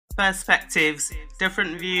perspectives,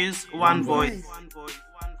 different views, one voice.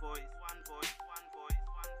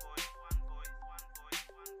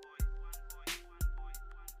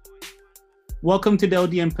 Welcome to the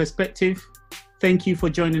LDN Perspective. Thank you for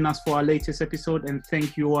joining us for our latest episode, and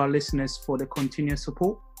thank you, our listeners, for the continuous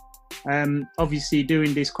support. Obviously,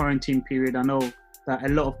 during this quarantine period, I know that a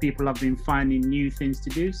lot of people have been finding new things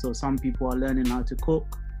to do. So some people are learning how to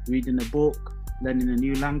cook, reading a book, learning a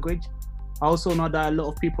new language. I also know that a lot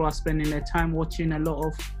of people are spending their time watching a lot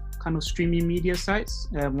of kind of streaming media sites,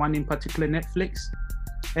 one in particular, Netflix.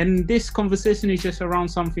 And this conversation is just around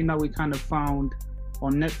something that we kind of found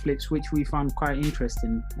on Netflix, which we found quite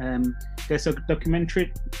interesting. There's a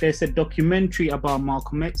documentary about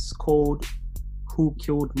Malcolm X called Who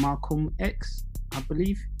Killed Malcolm X, I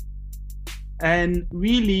believe. And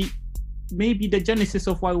really, maybe the genesis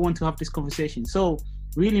of why we want to have this conversation. So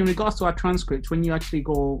really, in regards to our transcripts, when you actually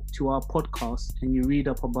go to our podcast and you read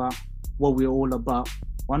up about what we're all about,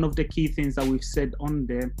 one of the key things that we've said on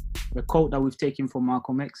there, the quote that we've taken from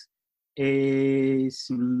Malcolm X,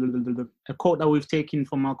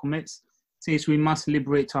 says we must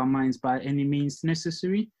liberate our minds by any means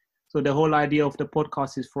necessary. So the whole idea of the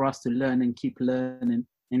podcast is for us to learn and keep learning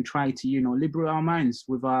and try to, liberate our minds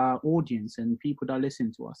with our audience and people that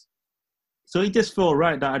listen to us. So it just felt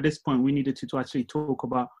right that at this point we needed to actually talk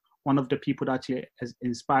about one of the people that actually has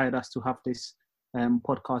inspired us to have this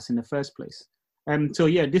podcast in the first place.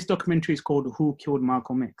 This documentary is called Who Killed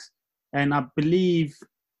Malcolm X? And I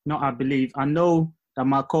know that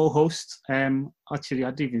my co-host, actually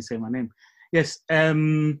I didn't even say my name. Yes,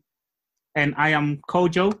 and I am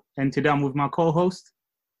Kojo, and today I'm with my co-host.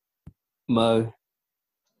 Mo.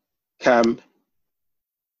 Cam.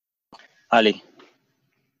 Ali.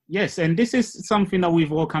 Yes, and this is something that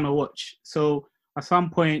we've all kind of watched. So at some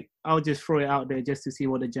point, I'll just throw it out there just to see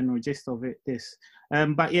what the general gist of it is.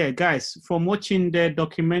 But yeah, guys, from watching the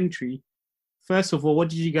documentary, first of all, what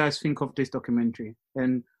did you guys think of this documentary?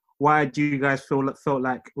 And why do you guys felt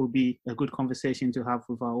like it would be a good conversation to have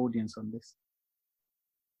with our audience on this?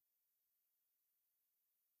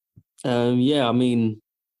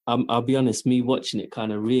 I'll be honest, me watching it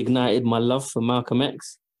kind of reignited my love for Malcolm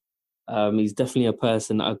X. He's definitely a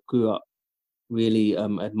person that I grew up really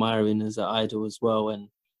admiring as an idol as well. And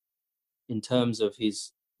in terms of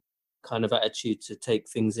his kind of attitude to take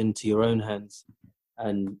things into your own hands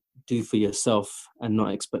and do for yourself and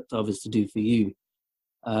not expect others to do for you.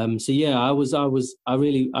 What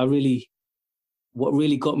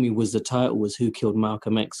really got me was the title was Who Killed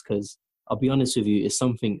Malcolm X? Because I'll be honest with you, it's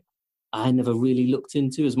something I never really looked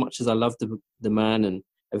into as much as I love the man and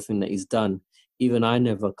everything that he's done. Even I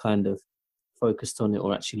never kind of focused on it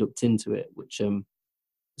or actually looked into it, which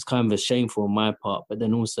was kind of a shameful on my part, but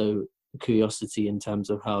then also curiosity in terms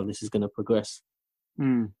of how this is going to progress.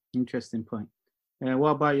 Interesting point. What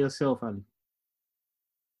about yourself, Ali?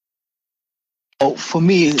 Oh, for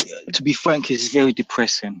me, to be frank, it's very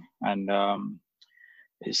depressing, and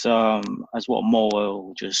it's as what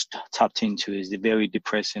Mo just tapped into is very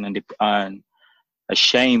depressing and a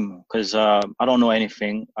shame because I don't know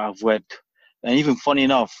anything. I've read, and even funny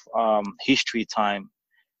enough, history time.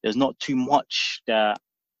 There's not too much that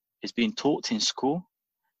is being taught in school.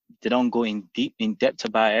 They don't go in depth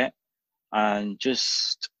about it, and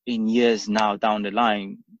just in years now down the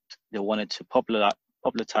line, they wanted to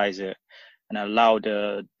popularize it and allow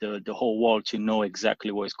the whole world to know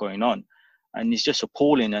exactly what is going on. And it's just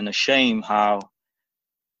appalling and a shame how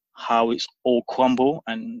it's all crumbled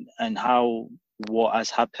and how what has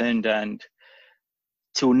happened. And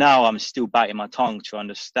till now, I'm still biting my tongue to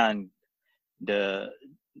understand the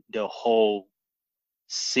whole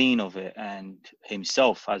scene of it and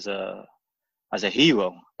himself as a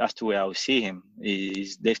hero. That's the way I would see him.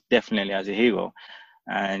 He's definitely as a hero,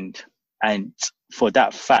 and for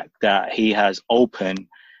that fact that he has opened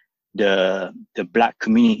the black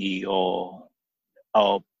community or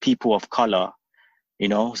people of color,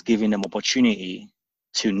 giving them opportunity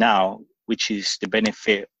to now, which is the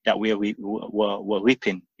benefit that we're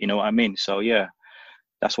reaping. You know what I mean? So yeah,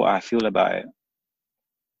 that's what I feel about it.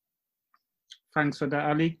 Thanks for that,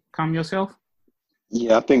 Ali. Cam, yourself?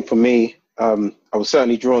 Yeah, I think for me, I was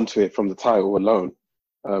certainly drawn to it from the title alone,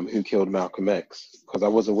 Who Killed Malcolm X? Because I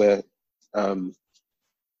was aware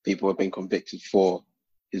people have been convicted for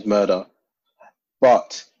his murder.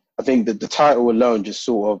 But I think that the title alone just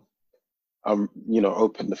sort of,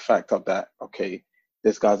 opened the fact up that, okay,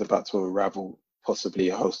 this guy's about to unravel possibly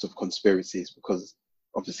a host of conspiracies, because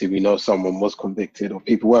obviously we know someone was convicted or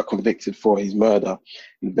people were convicted for his murder.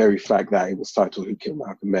 And the very fact that it was titled Who Killed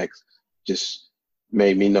Malcolm X just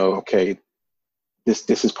made me know, okay, this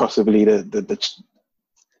is possibly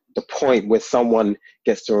the point where someone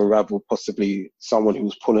gets to unravel, possibly someone who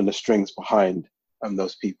was pulling the strings behind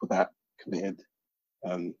those people that committed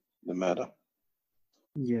the murder.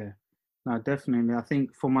 Yeah, no, definitely. I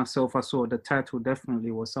think for myself, I saw the title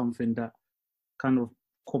definitely was something that kind of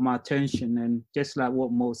caught my attention. And just like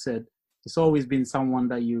what Mo said, it's always been someone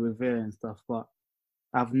that you revere and stuff, but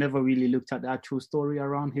I've never really looked at the actual story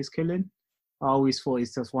around his killing. I always thought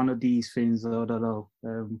it's just one of these things, I don't know,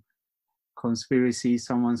 conspiracy,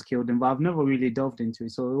 someone's killed him, but I've never really delved into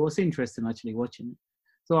it. So it was interesting actually watching it.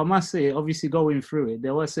 So I must say, obviously going through it,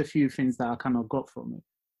 there was a few things that I kind of got from it.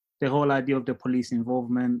 The whole idea of the police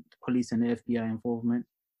involvement, police and the FBI involvement,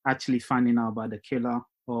 actually finding out about the killer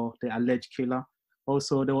or the alleged killer.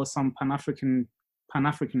 Also, there was some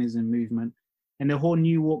Pan-Africanism movement and the whole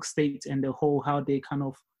New York state and the whole how they kind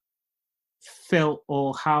of felt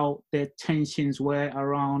or how their tensions were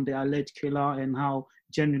around the alleged killer and how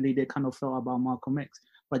generally they kind of felt about Malcolm X.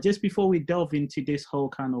 But just before we delve into this whole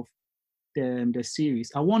kind of the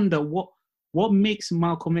series, I wonder what makes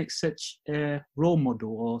Malcolm X such a role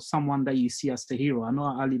model or someone that you see as a hero? I know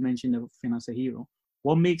Ali mentioned everything as a hero.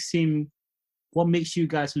 What makes you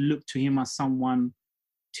guys look to him as someone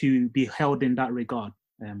to be held in that regard,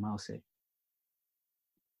 I'll say?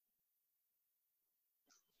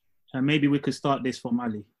 Maybe we could start this from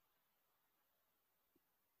Ali.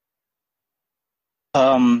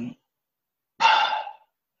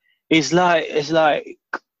 It's like,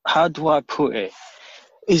 how do I put it?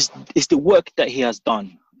 It's the work that he has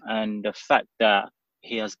done and the fact that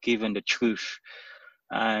he has given the truth.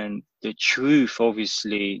 And the truth,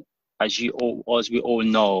 obviously, as we all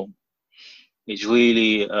know, is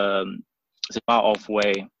really it's a matter of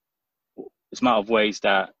ways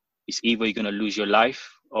that it's either you're gonna lose your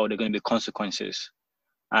life or there are gonna be consequences.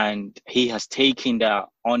 And he has taken that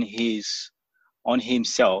on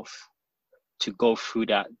himself to go through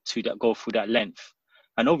that length.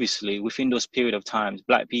 And obviously, within those period of times,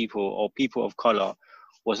 Black people or people of color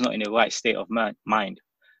was not in the right state of mind.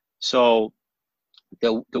 So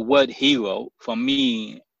the word hero for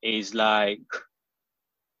me is like,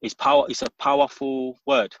 it's a powerful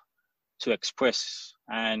word to express.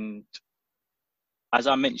 And as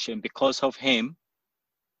I mentioned, because of him,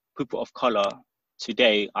 people of color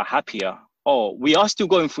today are happier. Oh, we are still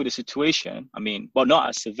going through the situation, I mean, but not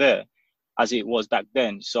as severe as it was back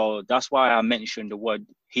then. So that's why I mentioned the word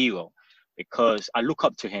hero, because I look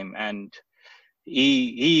up to him and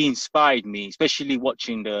he inspired me, especially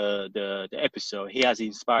watching the episode. He has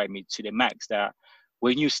inspired me to the max that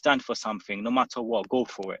when you stand for something, no matter what, go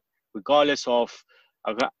for it, regardless of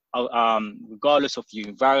your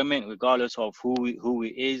environment, regardless of who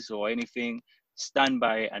it is or anything. Stand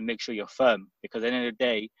by it and make sure you're firm, because at the end of the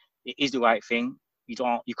day, it is the right thing. You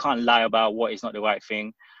can't lie about what is not the right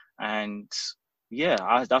thing. And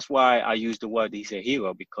yeah, that's why I use the word he's a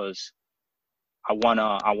hero, because I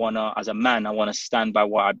wanna as a man, I wanna stand by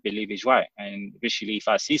what I believe is right. And especially if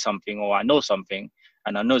I see something or I know something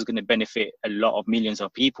and I know it's gonna benefit a lot of millions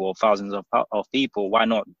of people or thousands of people, why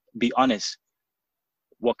not be honest?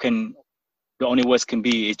 The only worst can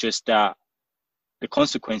be is just that the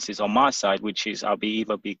consequences on my side, which is I'll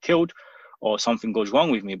either be killed or something goes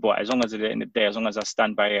wrong with me. But as long as at the end of the day, as long as I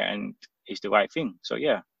stand by it and it's the right thing. So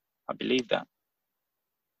yeah, I believe that.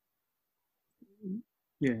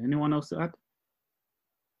 Yeah, anyone else to add?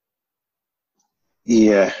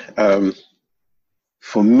 Yeah,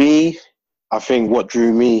 for me, I think what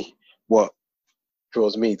draws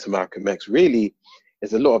me to Malcolm X really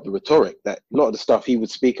is a lot of the rhetoric, that a lot of the stuff he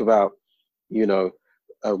would speak about,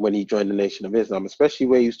 when he joined the Nation of Islam, especially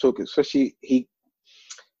where he was talking, especially he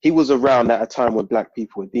was around at a time when Black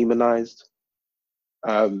people were demonized.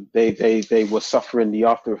 They were suffering the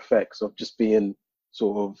after effects of just being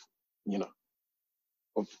sort of,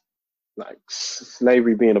 of like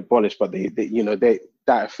slavery being abolished, but that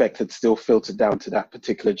effect had still filtered down to that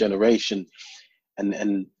particular generation.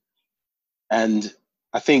 And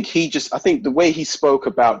I think the way he spoke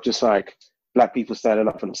about just like Black people standing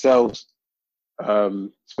up for themselves,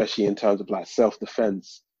 especially in terms of like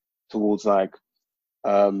self-defense towards like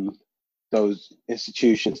those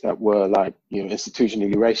institutions that were like,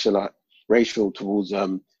 institutionally racial towards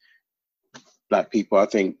Black people. I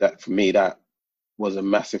think that for me, that was a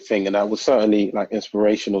massive thing. And that was certainly like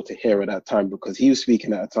inspirational to hear at that time, because he was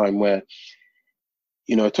speaking at a time where,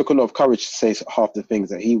 it took a lot of courage to say half the things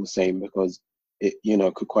that he was saying, because it,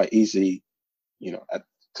 could quite easily,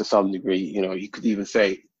 to some degree, you could even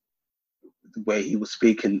say the way he was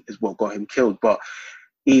speaking is what got him killed. But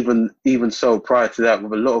even so, prior to that,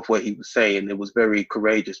 with a lot of what he was saying, it was very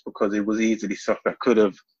courageous, because it was easily stuff that could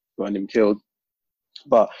have gotten him killed.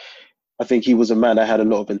 But I think he was a man that had a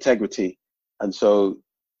lot of integrity. And so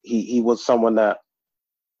he was someone that,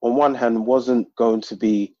 on one hand, wasn't going to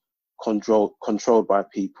be controlled by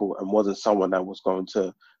people, and wasn't someone that was going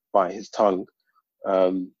to bite his tongue.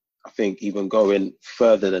 I think even going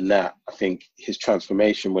further than that, I think his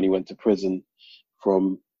transformation when he went to prison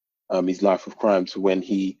from his life of crime to when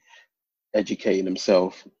he educated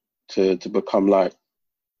himself to become like,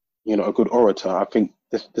 you know, a good orator. I think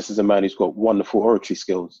this is a man who's got wonderful oratory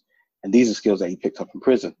skills, and these are skills that he picked up in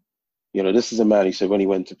prison. You know, this is a man who said when he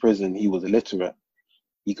went to prison, he was illiterate.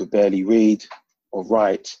 He could barely read or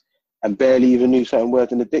write, and barely even knew certain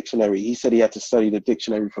words in the dictionary. He said he had to study the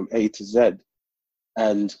dictionary from A to Z.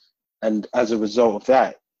 And as a result of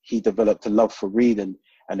that, he developed a love for reading.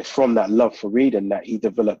 And it's from that love for reading that he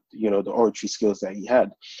developed, you know, the oratory skills that he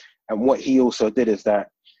had. And what he also did is that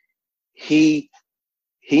he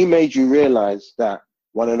made you realize that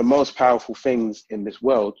one of the most powerful things in this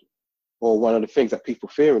world, or one of the things that people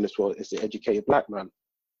fear in this world, is the educated black man.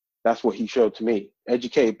 That's what he showed to me.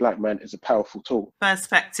 Educated black man is a powerful tool.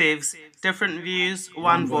 Perspectives, different views,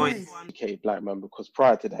 one voice. Educated black man, because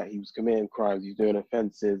prior to that, he was committing crimes, he was doing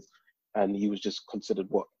offenses, and he was just considered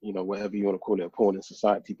whatever you want to call it, a pawn in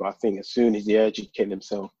society. But I think as soon as he educated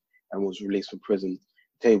himself and was released from prison,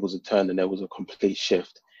 tables had turned and there was a complete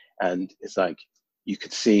shift. And it's like, you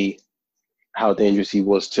could see how dangerous he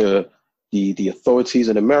was to the authorities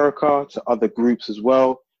in America, to other groups as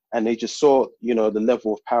well. And they just saw, you know, the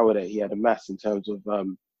level of power that he had amassed in terms of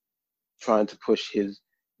trying to push his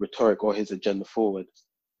rhetoric or his agenda forward.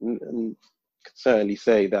 And could certainly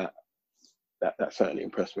say that certainly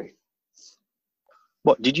impressed me.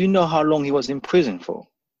 What, did you know how long he was in prison for?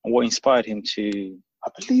 And what inspired him to... I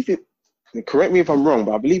believe it, correct me if I'm wrong,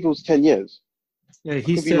 but I believe it was 10 years. Yeah,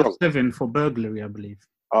 he served 7 for burglary, I believe.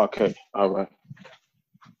 Okay, all right.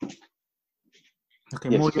 Okay,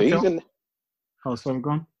 Yes, more so he's yourself? in... Oh, sorry, go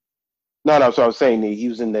on. No, so I was saying he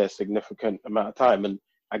was in there a significant amount of time, and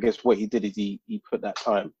I guess what he did is he put that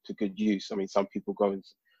time to good use. I mean, some people go in,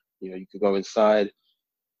 you know, you could go inside,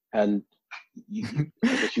 and I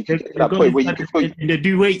guess you could get to that point where you could put... They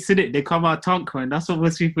do weights, innit? They come out tongue, man. That's what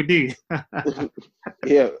most people do.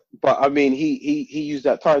 Yeah, but I mean, he used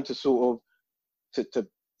that time to sort of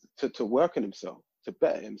to work on himself, to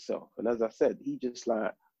better himself. And as I said, he just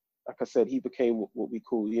like I said, he became what we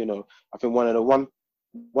call, you know, I think one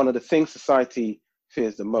of the things society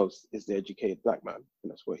fears the most is the educated black man,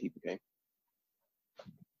 and that's what he became.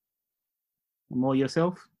 More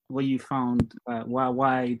yourself? What you found?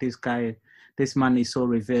 Why this man is so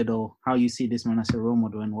revered, or how you see this man as a role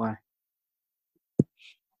model, and why?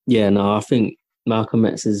 Yeah, no, I think Malcolm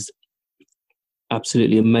X is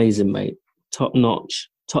absolutely amazing, mate. Top notch,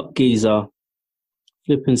 top geezer,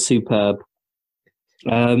 flipping superb.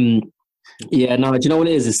 Yeah, no, do you know what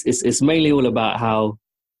it is? It's mainly all about how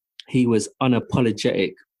he was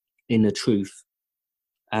unapologetic in the truth.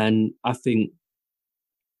 And I think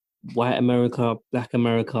white America, black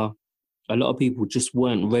America, a lot of people just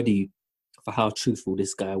weren't ready for how truthful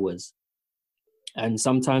this guy was. And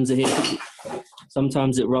sometimes it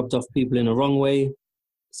rubbed off people in the wrong way,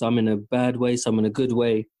 some in a bad way, some in a good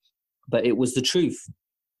way, but it was the truth.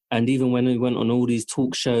 And even when he went on all these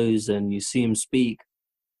talk shows and you see him speak,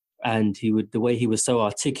 and the way he was so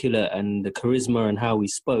articulate and the charisma and how he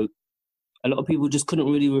spoke, a lot of people just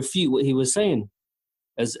couldn't really refute what he was saying.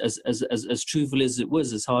 As truthful as it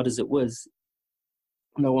was, as hard as it was,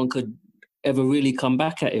 no one could ever really come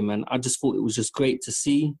back at him. And I just thought it was just great to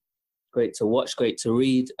see, great to watch, great to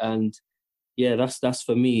read. And yeah, that's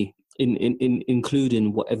for me, in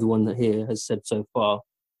including what everyone here has said so far.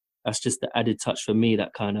 That's just the added touch for me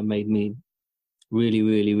that kind of made me really,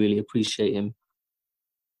 really, really appreciate him.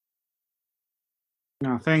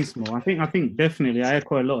 No, thanks, Mo. I think definitely I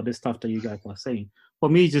echo a lot of the stuff that you guys are saying. For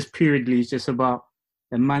me, just purely, it's just about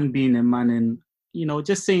a man being a man, and, you know,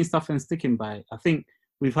 just saying stuff and sticking by it. I think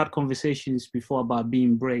we've had conversations before about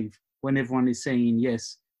being brave when everyone is saying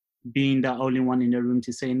yes, being that only one in the room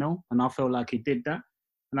to say no. And I felt like he did that.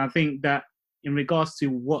 And I think that in regards to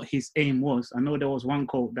what his aim was, I know there was one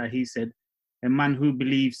quote that he said, a man who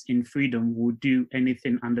believes in freedom will do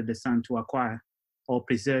anything under the sun to acquire or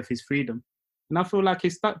preserve his freedom. And I feel like he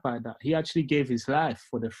stuck by that. He actually gave his life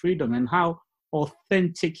for the freedom, and how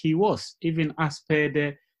authentic he was, even as per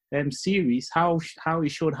the series, how he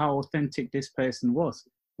showed how authentic this person was.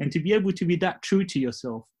 And to be able to be that true to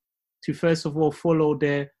yourself, to first of all follow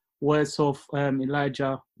the words of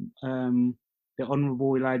Elijah, the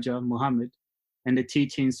Honorable Elijah Muhammad, and the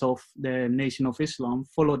teachings of the Nation of Islam,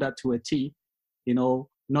 follow that to a T, you know,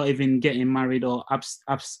 not even getting married or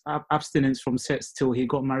abstinence from sex till he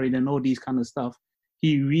got married and all these kind of stuff.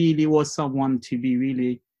 he really was someone to be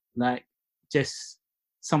really like just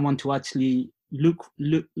someone to actually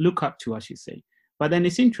look up to, I should say. But then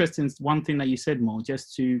it's interesting, one thing that you said, Mo,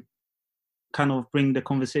 just to kind of bring the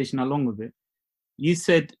conversation along with it. You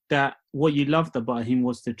said that what you loved about him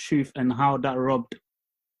was the truth and how that robbed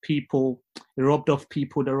off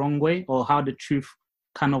people the wrong way, or how the truth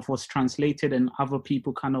kind of was translated and other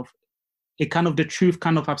people the truth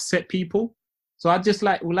kind of upset people. So I just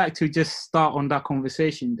would like to just start on that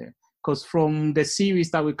conversation there, because from the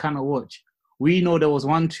series that we kind of watch, we know there was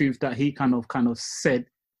one truth that he kind of said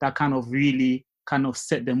that kind of really kind of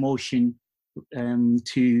set the motion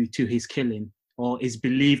to his killing, or is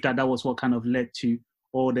believed that was what kind of led to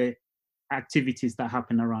all the activities that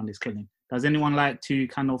happen around his killing. Does anyone like to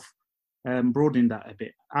kind of broaden that a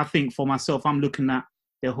bit? I think for myself, I'm looking at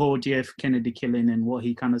the whole JF Kennedy killing and what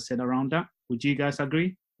he kind of said around that. Would you guys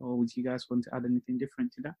agree? Or would you guys want to add anything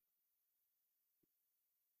different to that?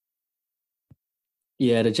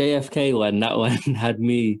 Yeah, the JFK one, that one had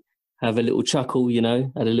me have a little chuckle, you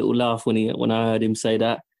know, had a little laugh when I heard him say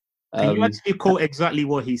that. Can you actually quote exactly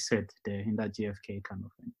what he said there in that JFK kind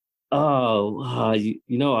of thing?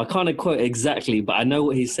 You know, I can't quote exactly, but I know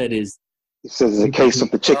what he said is... He says it's a case of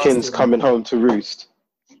the chickens coming home to roost.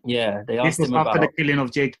 Yeah, they asked him after about... the killing of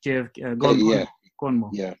JFK. Go on, Mo.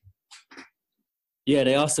 Yeah. Yeah,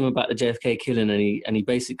 they asked him about the JFK killing, and he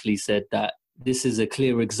basically said that this is a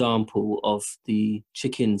clear example of the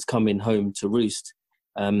chickens coming home to roost.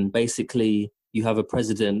 Basically, you have a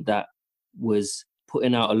president that was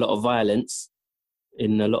putting out a lot of violence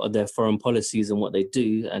in a lot of their foreign policies and what they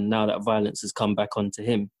do, and now that violence has come back onto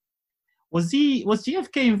him. Was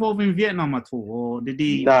JFK involved in Vietnam at all, or did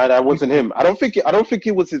he? No, that wasn't him. I don't think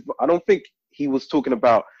it was his. I don't think he was talking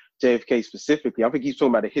about JFK specifically. I think he's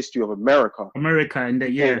talking about the history of America. America.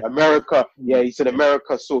 America. Yeah, he said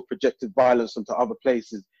America saw projected violence onto other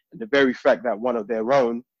places, and the very fact that one of their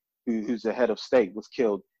own, who's the head of state, was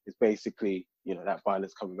killed is basically, you know, that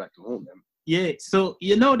violence coming back to haunt them. Yeah, so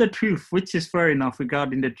you know the truth, which is fair enough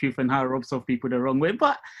regarding the truth and how it robs off people the wrong way.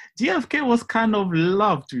 But JFK was kind of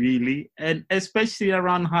loved, really, and especially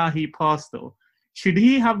around how he passed, though. Should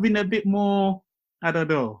he have been a bit more, I don't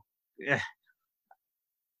know,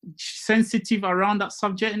 sensitive around that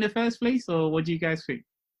subject in the first place, or what do you guys think?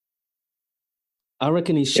 I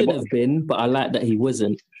reckon he should have been, but I like that he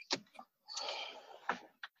wasn't.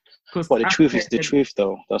 Well, the truth is the truth,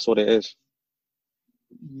 though. That's what it is.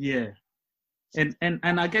 Yeah. And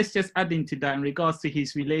I guess just adding to that in regards to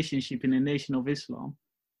his relationship in the Nation of Islam,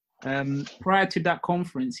 prior to that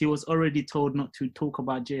conference, he was already told not to talk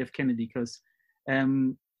about JF Kennedy because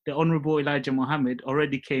the Honorable Elijah Muhammad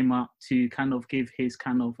already came out to kind of give his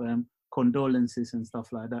kind of condolences and stuff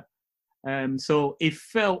like that. So it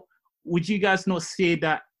felt, would you guys not say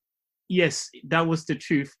that, yes, that was the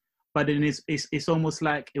truth, but then it's almost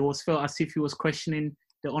like it was felt as if he was questioning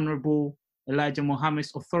the Honorable Elijah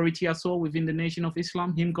Muhammad's authority as well within the Nation of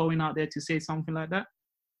Islam, him going out there to say something like that?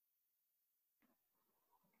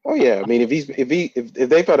 Oh yeah, I mean, if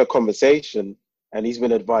they've had a conversation and he's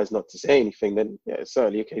been advised not to say anything, then yeah, it's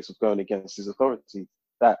certainly a case of going against his authority.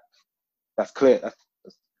 That's clear.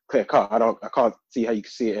 That's clear cut. I can't see how you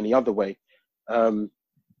can see it any other way.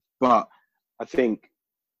 But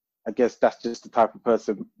I guess that's just the type of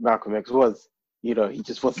person Malcolm X was. You know,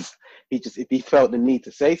 if he felt the need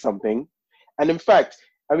to say something. And in fact,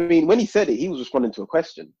 I mean, when he said it, he was responding to a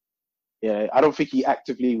question. Yeah, I don't think he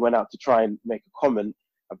actively went out to try and make a comment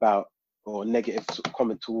about or negative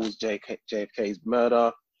comment towards JFK's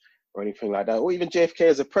murder or anything like that, or even JFK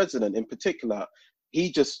as a president in particular.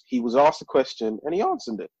 He was asked a question and he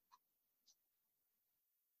answered it.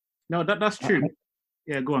 No, that's true.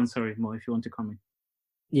 Yeah, go on. Sorry, Mo, if you want to comment.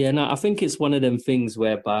 Yeah, no, I think it's one of them things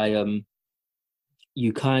whereby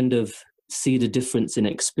you kind of see the difference in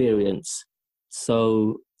experience.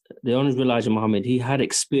 So the Honorable Elijah Muhammad, he had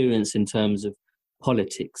experience in terms of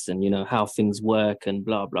politics and, you know, how things work and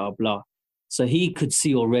blah, blah, blah. So he could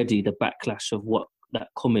see already the backlash of what that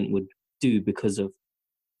comment would do because of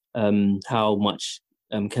how much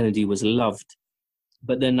Kennedy was loved.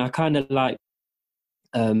 But then I kind of like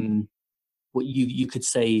what you could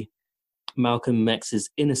say Malcolm X's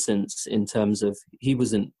innocence in terms of he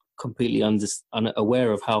wasn't completely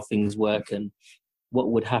unaware of how things work and what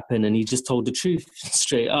would happen, and he just told the truth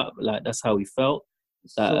straight up. Like, that's how he felt.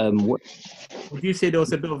 Would you say there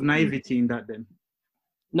was a bit of naivety in that then?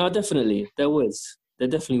 No, definitely. There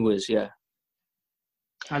definitely was, yeah.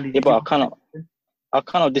 Ali, yeah, but I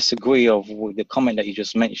kind of disagree with the comment that you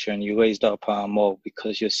just mentioned. You raised up more,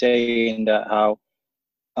 because you're saying that how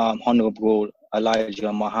Honorable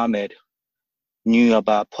Elijah Muhammad knew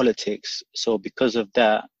about politics. So because of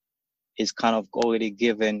that, it's kind of already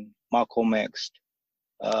given Malcolm X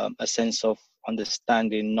a sense of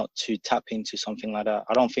understanding not to tap into something like that.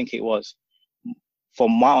 I don't think it was.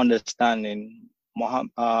 From my understanding,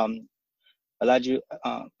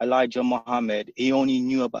 Elijah Muhammad, he only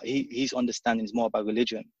knew about, his understanding is more about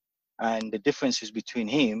religion. And the differences between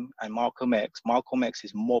him and Malcolm X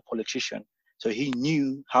is more politician. So he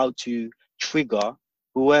knew how to trigger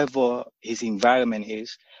whoever his environment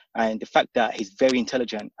is. And the fact that he's very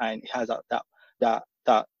intelligent and has that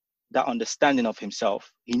understanding of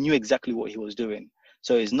himself, he knew exactly what he was doing.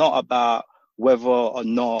 So it's not about whether or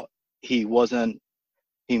not he wasn't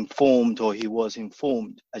informed or he was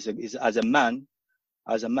informed. As a man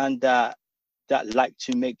that like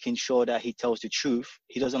to making sure that he tells the truth,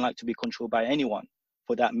 he doesn't like to be controlled by anyone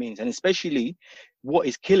for that means. And especially what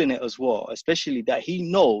is killing it as well, especially that he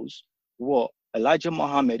knows what Elijah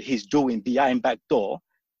Muhammad is doing behind back door.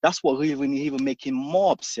 That's what even make him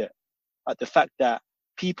more upset at the fact that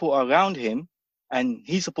people around him, and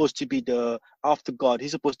he's supposed to be the after God,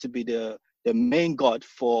 he's supposed to be the main God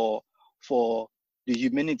for the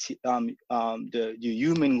humanity, the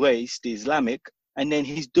human race, the Islamic, and then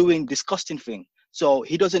he's doing disgusting thing. So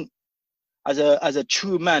he doesn't, as a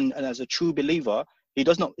true man and as a true believer, he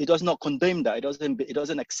does not condemn that. He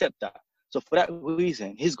doesn't accept that. So for that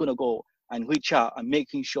reason, he's gonna go and reach out and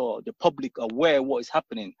making sure the public are aware of what is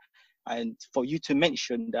happening. And for you to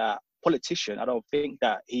mention that politician, I don't think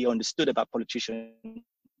that he understood about politician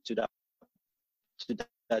to that to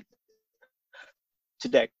that to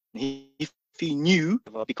that. If he knew,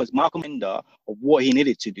 because Malcolm Ender of what he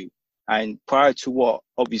needed to do, and prior to what,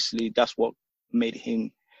 obviously, that's what made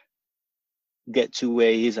him get to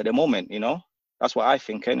where he is at the moment. That's what I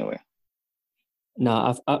think, anyway.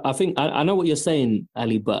 No, I think I know what you're saying,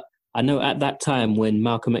 Ali, but I know at that time when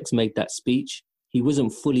Malcolm X made that speech, he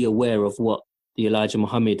wasn't fully aware of what the Elijah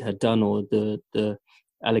Muhammad had done or the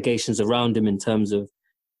allegations around him in terms of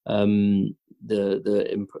the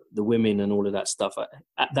women and all of that stuff.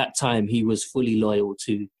 At that time, he was fully loyal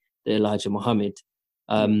to the Elijah Muhammad.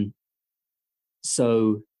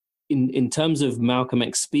 So in terms of Malcolm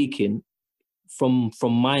X speaking, from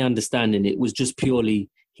my understanding, it was just purely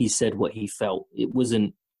he said what he felt. It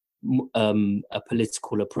wasn't a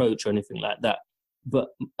political approach or anything like that. But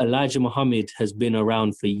Elijah Muhammad has been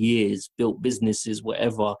around for years, built businesses,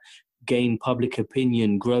 whatever, gained public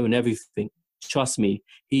opinion, grown everything. Trust me,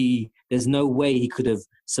 there's no way he could have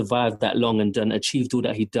survived that long and achieved all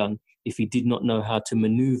that he'd done if he did not know how to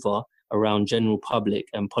maneuver around general public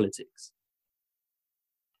and politics.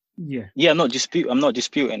 Yeah, I'm not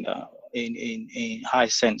disputing that in high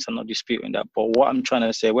sense. I'm not disputing that. But what I'm trying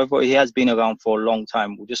to say, whether he has been around for a long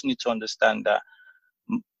time, we just need to understand that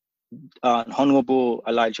Honorable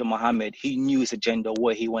Elijah Muhammad, he knew his agenda,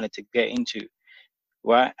 what he wanted to get into,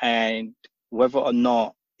 right? And whether or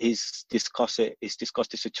not he's discussed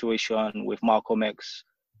the situation with Malcolm X,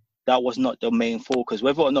 that was not the main focus.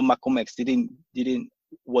 Whether or not Malcolm X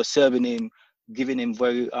was serving him, giving him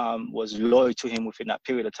was loyal to him within that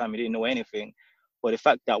period of time, he didn't know anything. But the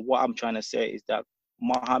fact that what I'm trying to say is that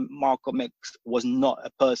Malcolm X was not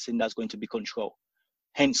a person that's going to be controlled.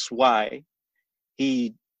 Hence why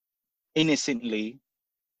he innocently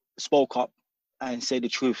spoke up and said the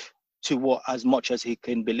truth to what as much as he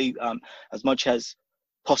can believe, as much as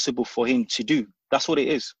possible for him to do. That's what it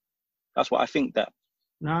is. That's what I think that.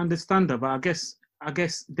 Now I understand that, but I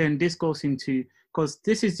guess then this goes into, because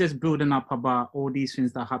this is just building up about all these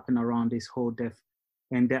things that happen around this whole death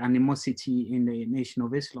and the animosity in the Nation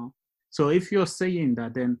of Islam. So if you're saying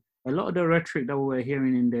that, then a lot of the rhetoric that we were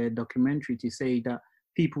hearing in the documentary to say that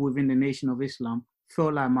people within the Nation of Islam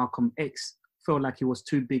felt like Malcolm X felt like he was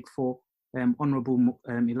too big for Honorable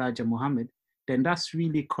Elijah Muhammad, then that's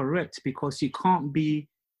really correct, because you can't be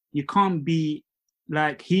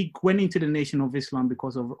like, he went into the Nation of Islam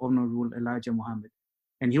because of Honorable Elijah Muhammad.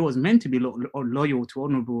 And he was meant to be loyal to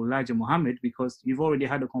Honorable Elijah Muhammad, because you've already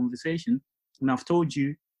had a conversation. And I've told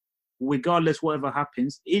you, regardless whatever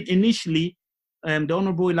happens, initially, the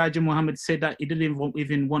Honorable Elijah Muhammad said that he didn't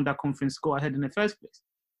even want that conference to go ahead in the first place.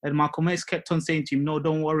 And Malcolm X kept on saying to him, no,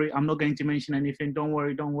 don't worry, I'm not going to mention anything, don't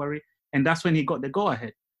worry. And that's when he got the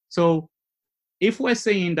go-ahead. So if we're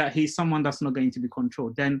saying that he's someone that's not going to be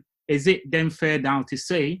controlled, then is it then fair now to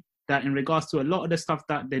say that in regards to a lot of the stuff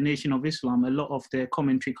that the Nation of Islam, a lot of the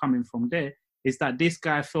commentary coming from there, is that this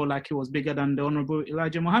guy felt like he was bigger than the Honorable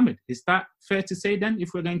Elijah Muhammad? Is that fair to say then, if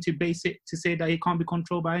we're going to base it to say that he can't be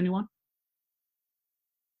controlled by anyone?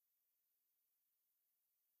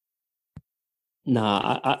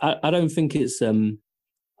 Nah, I don't think it's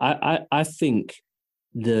I think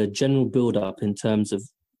the general build-up in terms of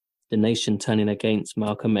the nation turning against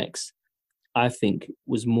Malcolm X, I think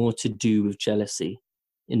was more to do with jealousy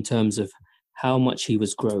in terms of how much he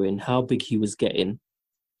was growing, how big he was getting.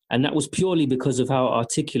 And that was purely because of how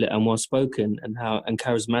articulate and well-spoken and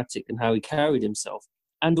charismatic and how he carried himself.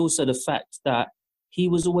 And also the fact that he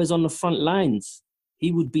was always on the front lines.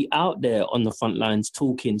 He would be out there on the front lines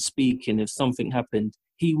talking, speaking. If something happened,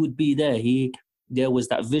 he would be there. There was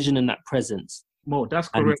that vision and that presence. Well, that's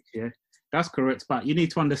correct, yeah. That's correct. But you need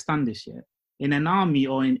to understand this, yeah. In an army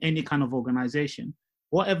or in any kind of organization,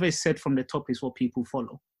 whatever is said from the top is what people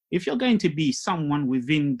follow. If you're going to be someone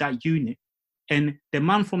within that unit and the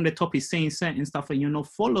man from the top is saying certain stuff and you're not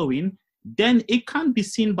following, then it can be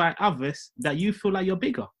seen by others that you feel like you're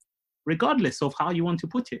bigger, regardless of how you want to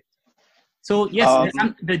put it. So yes,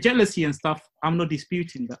 the jealousy and stuff, I'm not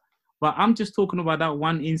disputing that. But I'm just talking about that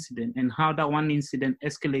one incident and how that one incident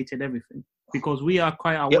escalated everything. Because we are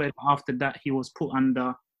quite aware that after that he was put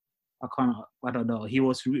under, I don't know, he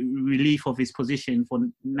was relief of his position for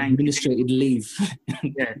 9 administrative leave.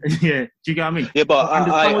 Yeah. Do you get what I mean? Yeah,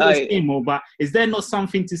 but but is there not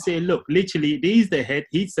something to say, look, literally, he's the head,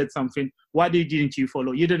 he said something, why didn't you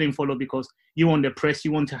follow? You didn't follow because you want the press,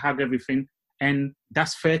 you want to have everything. And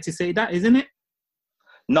that's fair to say that, isn't it?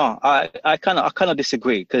 No, I kind of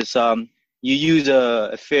disagree, because you use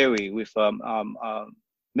a theory with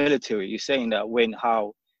military. You're saying that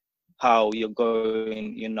how you're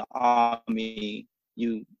going in the army,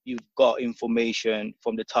 you've got information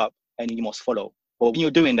from the top and you must follow. But when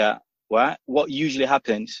you're doing that, right, what usually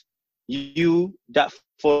happens, you that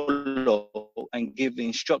follow and give the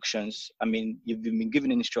instructions. I mean, you've been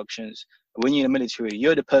given instructions. When you're in the military,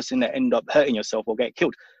 you're the person that end up hurting yourself or get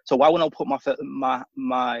killed. So why would I put myself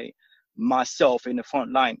in the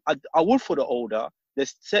front line? I would follow the order.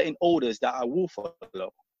 There's certain orders that I will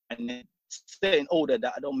follow, and then certain order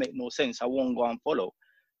that don't make no sense, I won't go and follow,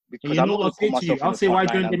 because I'm not going to put myself in the front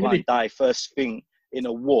line and go and die first thing in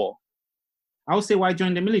a war. I'll say why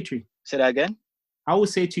join the military. Say that again. I will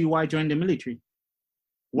say to you, why join the military?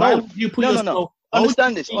 Why would you put yourself? No.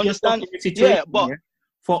 Understand this. Understand. Yeah, but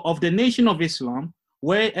of the Nation of Islam,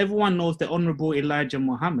 where everyone knows the Honorable Elijah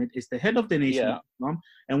Muhammad is the head of the Nation of Islam,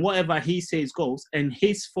 and whatever he says goes. And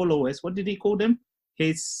his followers, what did he call them?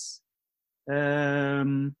 His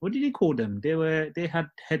what did he call them? They had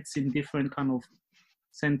heads in different kind of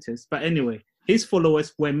centers. But anyway, his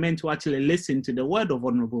followers were meant to actually listen to the word of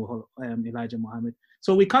Honorable Elijah Muhammad.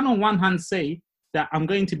 So we can on one hand say that I'm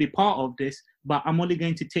going to be part of this, but I'm only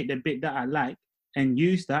going to take the bit that I like and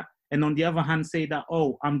use that. And on the other hand, say that,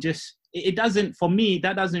 it doesn't, for me,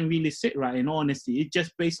 that doesn't really sit right, in all honesty. It's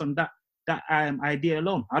just based on that idea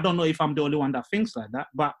alone. I don't know if I'm the only one that thinks like that,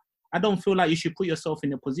 but I don't feel like you should put yourself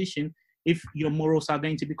in a position if your morals are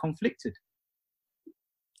going to be conflicted.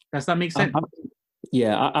 Does that make sense?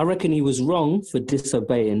 I reckon he was wrong for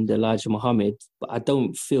disobeying Elijah Muhammad, but I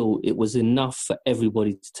don't feel it was enough for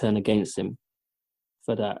everybody to turn against him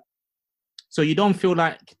for that. So you don't feel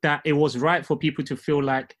like that it was right for people to feel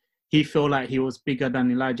like he felt like he was bigger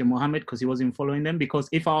than Elijah Muhammad because he wasn't following them? Because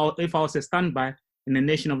if I was to stand by in the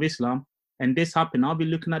Nation of Islam and this happened, I'll be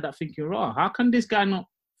looking at that thinking, how can this guy not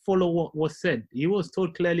follow what was said? He was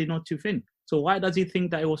told clearly not to think. So why does he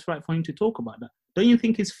think that it was right for him to talk about that? Don't you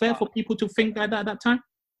think it's fair for people to think like that at that time?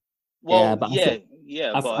 Well, but I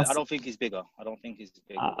don't think he's bigger.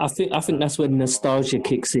 I think that's when nostalgia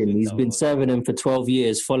kicks in. He's been serving them for 12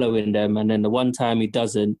 years, following them, and then the one time he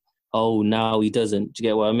doesn't, now he doesn't. Do you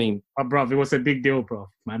get what I mean? Bruv, it was a big deal, bro.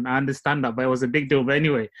 Man, I understand that, but it was a big deal. But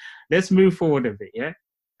anyway, let's move forward a bit, yeah?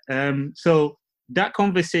 So that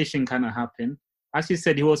conversation kind of happened. As you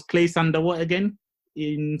said, he was placed under what again?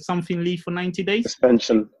 In something leave for 90 days?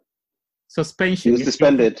 Suspension. He was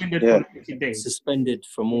suspended. For 90 days. Suspended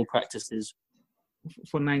from all practices.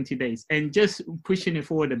 For 90 days. And just pushing it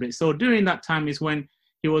forward a bit. So during that time is when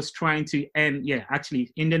he was trying to end,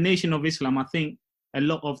 actually, in the Nation of Islam, I think a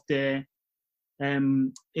lot of the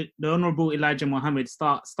Honorable Elijah Muhammad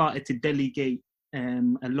started to delegate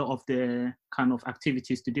a lot of the kind of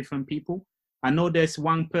activities to different people. I know there's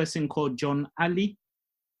one person called John Ali.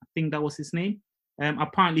 I think that was his name.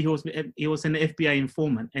 Apparently, he was an FBI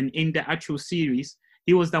informant. And in the actual series,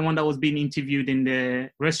 he was the one that was being interviewed in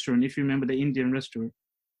the restaurant, if you remember the Indian restaurant.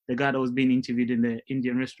 The guy that was being interviewed in the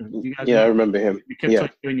Indian restaurant. I remember him. He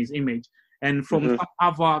kept showing his image. And from some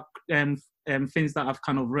other things that I've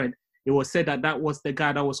kind of read, it was said that was the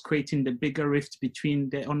guy that was creating the bigger rift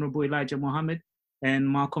between the Honorable Elijah Muhammad and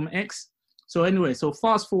Malcolm X. So anyway, so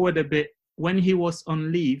fast forward a bit. When he was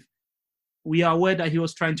on leave, we are aware that he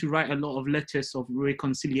was trying to write a lot of letters of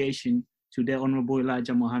reconciliation to the Honorable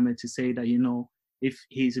Elijah Muhammad to say that, if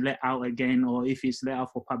he's let out again, or if he's let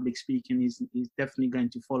out for public speaking, he's definitely going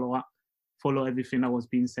to follow everything that was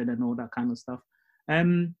being said and all that kind of stuff.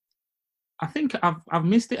 I think I've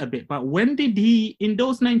missed it a bit, but when did he, in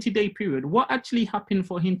those 90-day period, what actually happened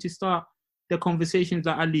for him to start the conversations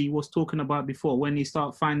that Ali was talking about before, when he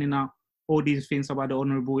started finding out all these things about the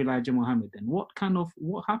Honorable Elijah Muhammad? And what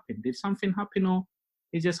happened? Did something happen, or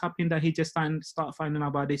it just happened that he just start finding out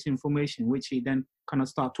about this information, which he then kind of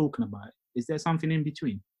start talking about it? Is there something in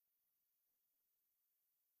between?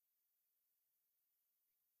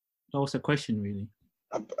 That was a question, really.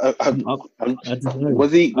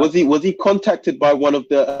 Was he contacted by one of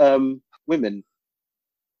the women?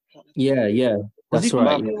 Yeah, that's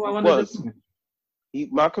right.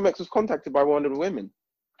 Malcolm X was contacted by one of the women.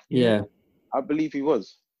 Yeah, I believe he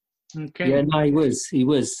was. Okay. Yeah, no, he was.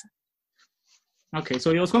 Okay,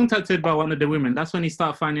 so he was contacted by one of the women. That's when he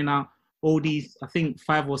started finding out all these, I think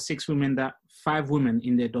 5 or 6 women, that 5 women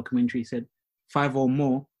in the documentary said 5 or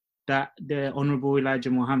more, that the Honorable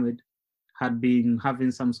Elijah Muhammad had been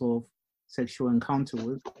having some sort of sexual encounter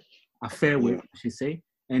with, affair with, I should say.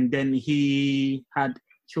 And then he had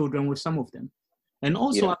children with some of them. And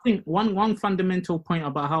also, I think one fundamental point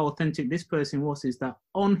about how authentic this person was is that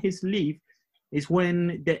on his leave is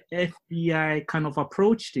when the FBI kind of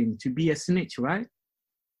approached him to be a snitch, right?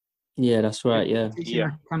 Yeah, that's right, yeah.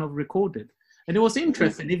 Kind of recorded. And it was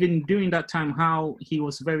interesting, even during that time, how he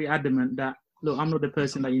was very adamant that, look, I'm not the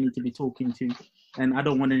person that you need to be talking to, and I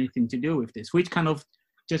don't want anything to do with this, which kind of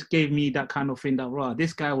just gave me that kind of thing that, wow,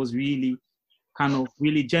 this guy was really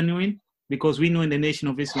genuine, because we know in the Nation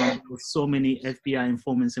of Islam, there were so many FBI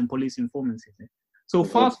informants and police informants in there. So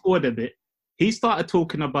fast forward a bit, he started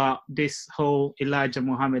talking about this whole Elijah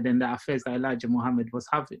Muhammad and the affairs that Elijah Muhammad was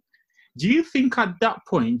having. Do you think at that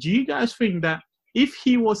point, do you guys think that if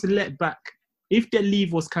he was let back, if the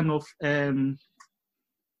leave was kind of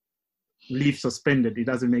leave suspended, it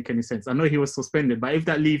doesn't make any sense. I know he was suspended, but if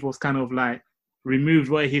that leave was kind of like removed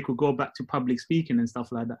where he could go back to public speaking and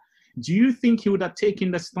stuff like that, do you think he would have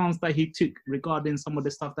taken the stance that he took regarding some of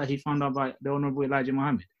the stuff that he found out about the Honorable Elijah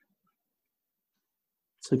Muhammad?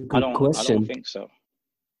 It's a good question.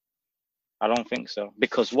 I don't think so.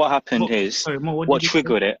 Because what happened what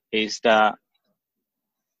triggered it is that...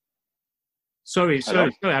 Sorry,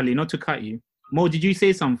 Ali, not to cut you. Mo, did you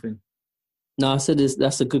say something? No, I said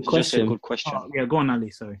that's a good question. Just a good question. Oh, yeah, go on,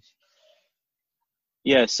 Ali, sorry.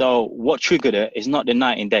 Yeah, so what triggered it is not the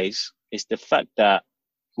 90 days. It's the fact that,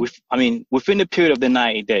 within the period of the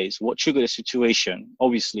 90 days, what triggered the situation,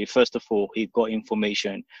 obviously, first of all, he got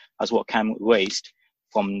information, as what Cam raised,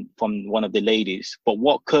 from one of the ladies. But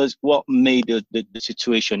what made the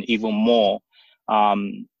situation even more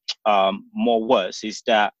worse is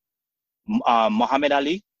that Muhammad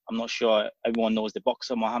Ali, I'm not sure everyone knows the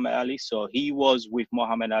boxer Muhammad Ali. So he was with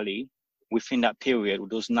Muhammad Ali within that period, with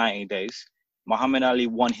those 90 days. Muhammad Ali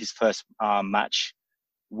won his first match,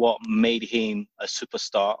 what made him a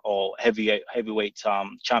superstar or heavyweight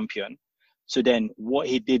champion. So then what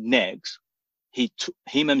he did next,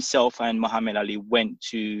 him himself and Muhammad Ali went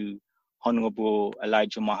to Honorable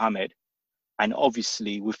Elijah Muhammad. And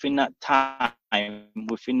obviously within that time,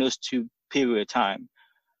 within those 2 period of time,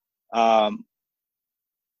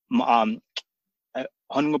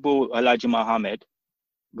 Honorable Elijah Muhammad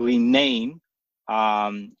renamed,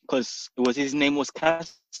 because his name was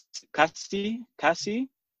Cassie.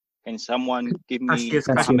 Can someone give me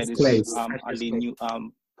Muhammad's Ali new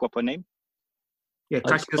proper name? Yeah,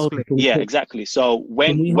 Cassius Clay. Yeah, exactly. So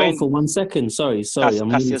when Can we hold for 1 second? Sorry. I'm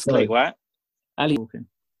Cassius Clay, right? Ali. Okay.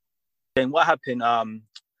 Then what happened?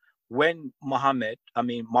 When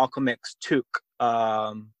Malcolm X took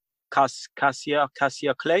Cassia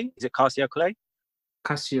Clay. Is it Cassia Clay?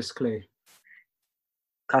 Cassius Clay.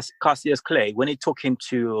 Cassius Clay. When he took him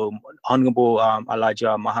to Honorable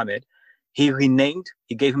Elijah Muhammad, he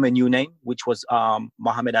gave him a new name, which was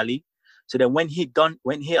Muhammad Ali. So then when he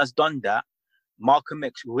has done that, Malcolm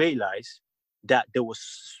X realized that there was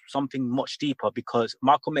something much deeper, because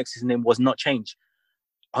Malcolm X's name was not changed.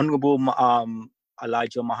 Honorable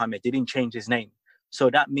Elijah Muhammad didn't change his name. So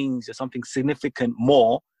that means there's something significant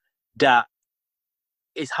more that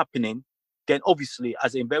is happening. Then obviously,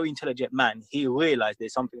 as a very intelligent man, he realized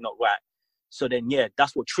there's something not right. So then,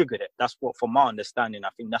 that's what triggered it. That's what, from my understanding, I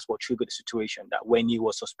think that's what triggered the situation, that when he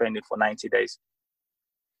was suspended for 90 days.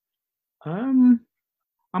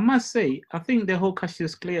 I must say, I think the whole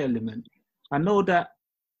Cassius Clay element, I know that,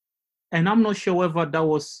 and I'm not sure whether that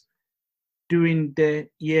was during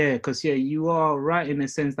because you are right in the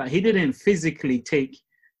sense that he didn't physically take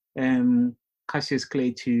Cassius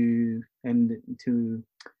Clay to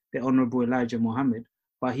the Honorable Elijah Muhammad,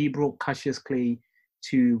 but he brought Cassius Clay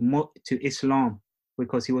to Islam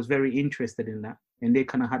because he was very interested in that, and they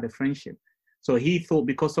kind of had a friendship. So he thought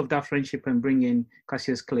because of that friendship and bringing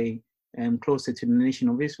Cassius Clay closer to the Nation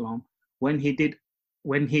of Islam, when he did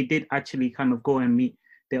actually kind of go and meet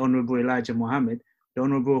the Honorable Elijah Muhammad, the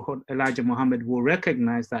Honorable Elijah Muhammad will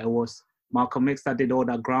recognize that it was Malcolm X that did all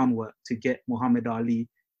that groundwork to get Muhammad Ali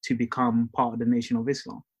to become part of the Nation of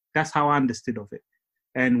Islam. That's how I understood of it.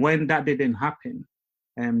 And when that didn't happen,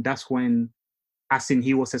 that's when, as in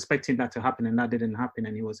he was expecting that to happen and that didn't happen,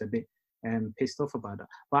 and he was a bit pissed off about that.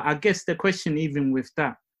 But I guess the question even with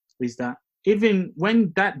that is that even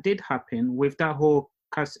when that did happen with that whole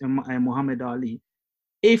Muhammad Ali,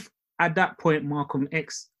 if at that point Malcolm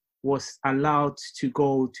X was allowed to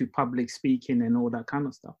go to public speaking and all that kind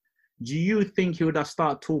of stuff, do you think he would have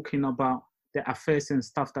started talking about the affairs and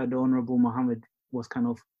stuff that the Honorable Muhammad was kind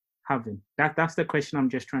of having? That's the question I'm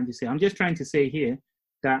just trying to say. I'm just trying to say here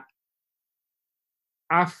that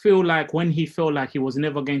I feel like when he felt like he was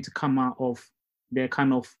never going to come out of the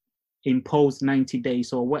kind of imposed 90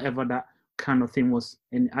 days or whatever that kind of thing was,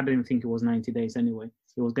 and I didn't think it was 90 days anyway.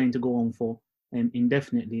 It was going to go on for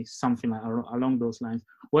indefinitely, something like along those lines.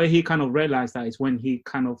 Where he kind of realized that is when he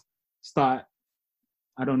kind of started,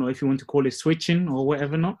 I don't know if you want to call it switching or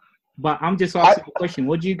whatever not, but I'm just asking the question,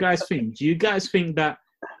 what do you guys think? Do you guys think that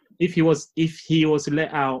if he was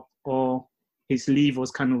let out or his leave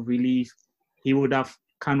was kind of relieved, he would have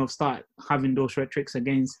kind of started having those rhetorics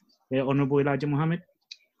against the Honorable Elijah Muhammad?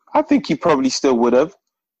 I think he probably still would have,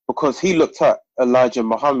 because he looked at Elijah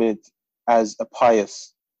Muhammad as a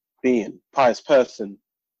pious being, pious person,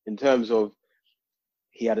 in terms of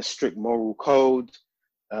he had a strict moral code,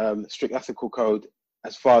 strict ethical code.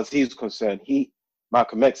 As far as he was concerned,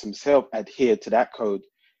 Malcolm X himself adhered to that code.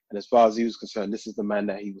 And as far as he was concerned, this is the man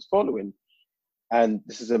that he was following. And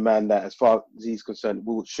this is a man that, as far as he's concerned,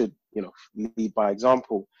 should, lead by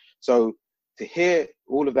example. So to hear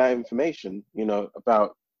all of that information,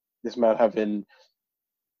 about this man having,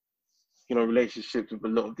 relationships with a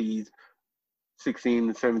lot of these 16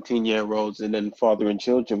 and 17-year-olds and then fathering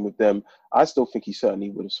children with them, I still think he certainly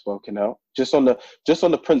would have spoken out, just on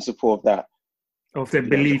the principle of that. Of their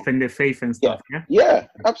belief and their faith and stuff, yeah? Yeah,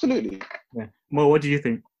 absolutely. Yeah. Mo, what do you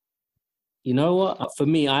think? You know what? For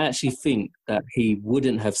me, I actually think that he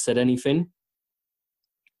wouldn't have said anything.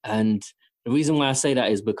 And the reason why I say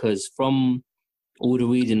that is because from all the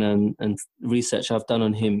reading and research I've done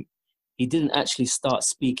on him, he didn't actually start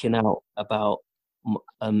speaking out about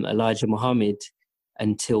Elijah Muhammad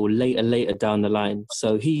until later down the line.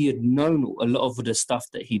 So he had known a lot of the stuff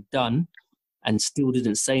that he'd done and still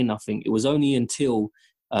didn't say nothing. It was only until,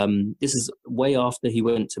 this is way after he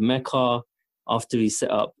went to Mecca, after he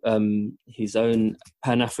set up his own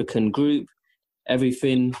Pan-African group,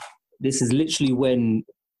 everything. This is literally when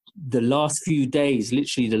the last few days,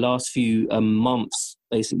 literally the last few months,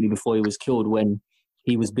 basically before he was killed, when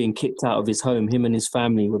he was being kicked out of his home. Him and his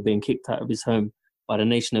family were being kicked out of his home by the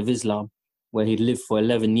Nation of Islam, where he'd lived for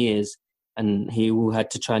 11 years, and he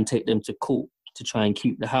had to try and take them to court to try and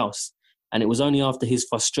keep the house. And it was only after his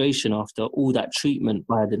frustration, after all that treatment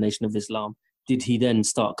by the Nation of Islam, did he then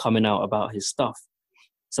start coming out about his stuff.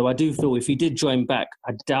 So I do feel if he did join back,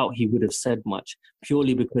 I doubt he would have said much,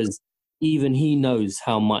 purely because even he knows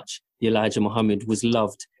how much Elijah Muhammad was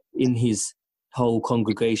loved in his whole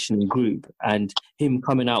congregation and group, and him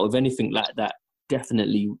coming out with anything like that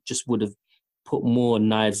definitely just would have put more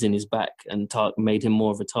knives in his back and made him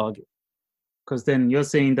more of a target. Because then you're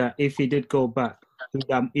saying that if he did go back,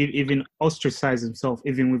 he'd even ostracize himself,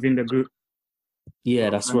 even within the group.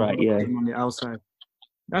 Yeah, that's right. Yeah. On the outside.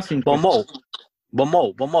 That's interesting. But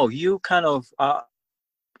Mo, you kind of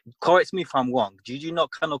correct me if I'm wrong. Did you not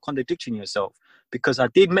kind of contradicting yourself? Because I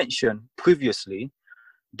did mention previously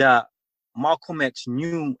that Malcolm X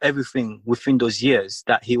knew everything within those years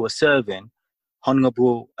that he was serving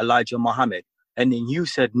Honorable Elijah Muhammad, and then you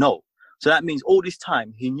said no. So that means all this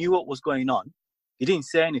time he knew what was going on. He didn't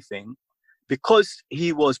say anything because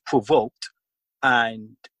he was provoked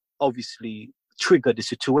and obviously triggered the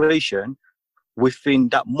situation within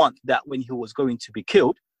that month that when he was going to be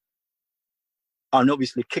killed and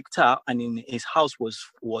obviously kicked out, and in his house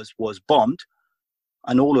was bombed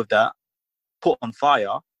and all of that, put on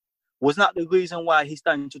fire. Was not the reason why he's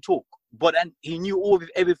starting to talk. But then he knew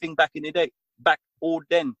everything back in the day.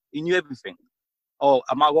 Then he knew everything. Or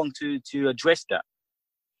am I wrong to address that?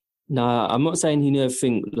 Nah, I'm not saying he knew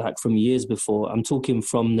everything like from years before. I'm talking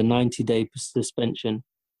from the 90-day suspension.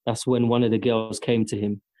 That's when one of the girls came to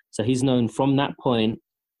him. So he's known from that point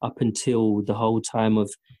up until the whole time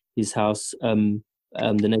of his house, the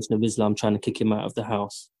Nation of Islam trying to kick him out of the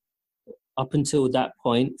house. Up until that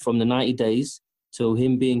point, from the 90 days, till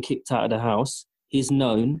him being kicked out of the house, he's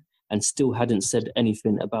known and still hadn't said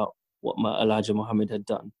anything about what Elijah Muhammad had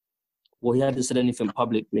done. Well, he hadn't said anything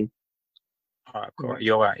publicly. All right, cool.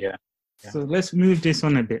 You're right, yeah. So let's move this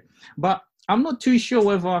on a bit. But I'm not too sure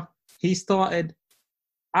whether he started...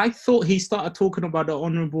 I thought he started talking about the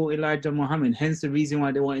Honorable Elijah Muhammad, hence the reason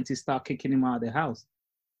why they wanted to start kicking him out of the house.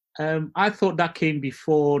 I thought that came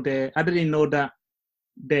before I didn't know that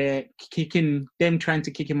them trying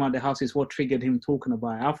to kick him out of the house is what triggered him talking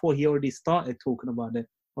about it. I thought he already started talking about the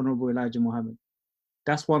Honorable Elijah Muhammad.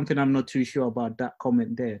 That's one thing I'm not too sure about that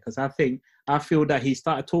comment there, because I feel that he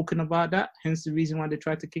started talking about that, hence the reason why they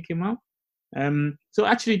tried to kick him out. So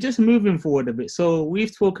actually, just moving forward a bit. So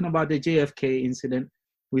we've spoken about the JFK incident.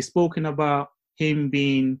 We've spoken about him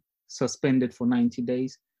being suspended for 90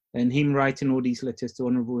 days and him writing all these letters to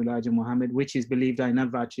Honorable Elijah Muhammad, which is believed that I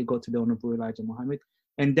never actually got to the Honorable Elijah Muhammad.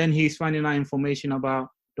 And then he's finding out information about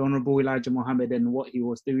the Honorable Elijah Muhammad and what he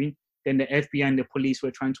was doing. Then the FBI and the police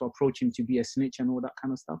were trying to approach him to be a snitch and all that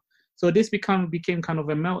kind of stuff. So this became kind of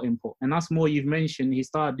a melting pot. And that's more you've mentioned. He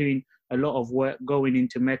started doing a lot of work going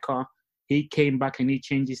into Mecca. He came back and he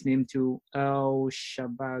changed his name to El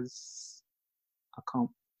Shabazz. I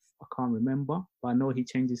can't remember, but I know he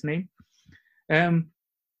changed his name.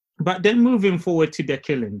 But then moving forward to the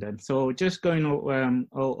killing then. So just going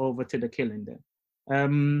over to the killing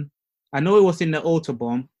then. I know it was in the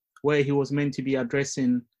Autobahn where he was meant to be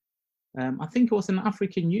addressing, I think it was an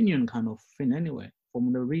African Union kind of thing anyway,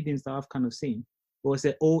 from the readings that I've kind of seen. It was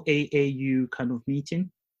an OAAU kind of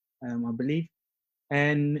meeting, I believe.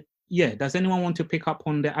 And yeah, does anyone want to pick up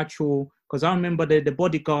on the actual, because I remember the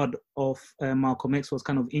bodyguard of Malcolm X was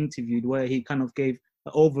kind of interviewed where he kind of gave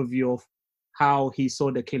an overview of how he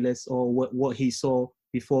saw the killers or what he saw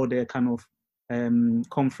before the kind of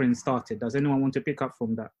conference started. Does anyone want to pick up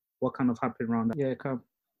from that? What kind of happened around that? Yeah, come.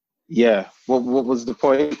 Yeah, what was the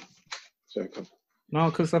point? Sorry, come. No,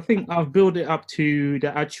 because I think I've built it up to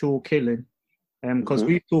the actual killing, because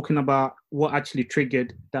we're talking about what actually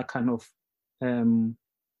triggered that kind of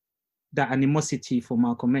that animosity for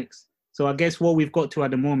Malcolm X. So I guess what we've got to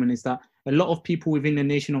at the moment is that a lot of people within the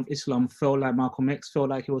Nation of Islam felt like Malcolm X felt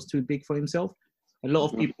like he was too big for himself. A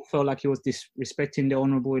lot of people felt like he was disrespecting the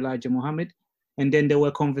Honorable Elijah Muhammad. And then there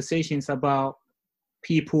were conversations about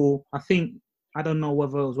people, I don't know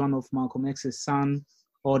whether it was one of Malcolm X's son,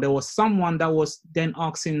 or there was someone that was then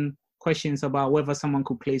asking questions about whether someone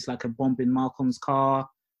could place like a bomb in Malcolm's car.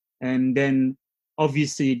 And then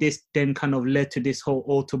obviously this then kind of led to this whole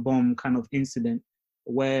Autobomb kind of incident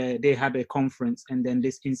where they had a conference and then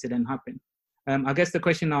this incident happened. I guess the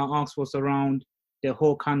question I asked was around the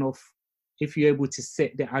whole kind of, if you're able to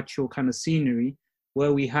set the actual kind of scenery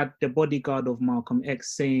where we had the bodyguard of Malcolm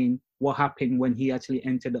X saying what happened when he actually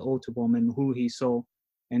entered the Autobomb and who he saw,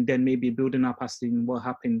 and then maybe building up as in what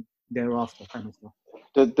happened thereafter kind of stuff.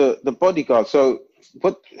 The bodyguard. So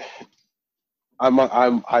what?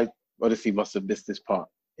 I honestly must have missed this part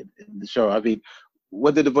in the show. I mean,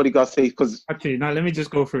 what did the bodyguard say? Because actually, now let me just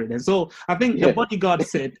go through it then. So I think the bodyguard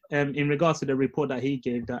said, in regards to the report that he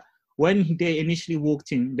gave, that when they initially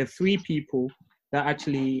walked in, the 3 people that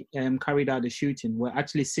actually carried out the shooting were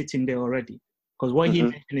actually sitting there already. Because what he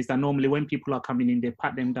mentioned is that normally when people are coming in, they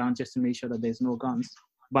pat them down just to make sure that there's no guns.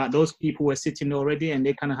 But those people were sitting there already, and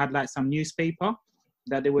they kind of had like some newspaper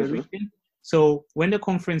that they were reading. So when the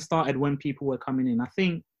conference started, when people were coming in, I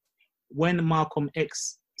think when Malcolm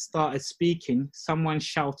X started speaking, someone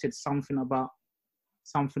shouted something about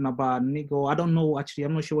nigger. I don't know, actually,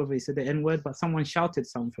 I'm not sure whether he said the N-word, but someone shouted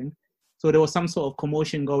something. So there was some sort of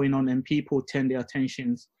commotion going on and people turned their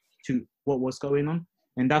attentions to what was going on.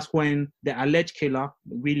 And that's when the alleged killer,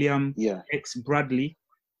 William X. Bradley,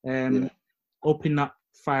 opened up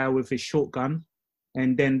fire with his shotgun.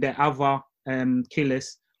 And then the other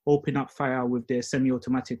killers opened up fire with their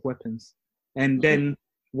semi-automatic weapons. And then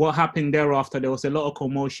what happened thereafter, there was a lot of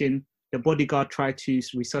commotion. The bodyguard tried to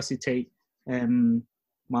resuscitate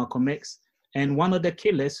Malcolm X. And one of the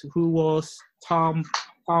killers, who was Tom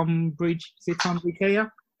Bridge, is it Tom Bridge?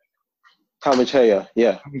 Talmadge,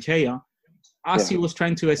 yeah. As he was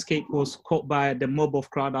trying to escape, was caught by the mob of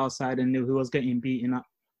crowd outside and he was getting beaten up.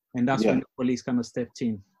 And that's when the police kind of stepped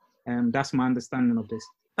in. That's my understanding of this.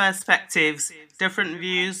 Perspectives, different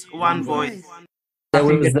views, one voice.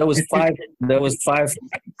 There was five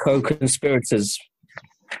co-conspirators.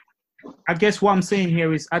 I guess what I'm saying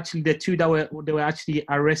here is actually the 2 that were actually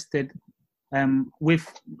arrested with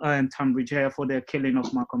Tunbridge here for the killing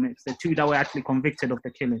of Malcolm X. The 2 that were actually convicted of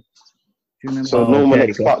the killing. Do you remember? So Norman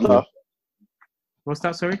X. Butler. What's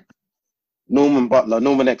that, sorry? Norman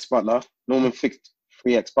X. Butler. Norman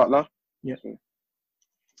 3X Butler. Yeah.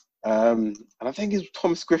 And I think it's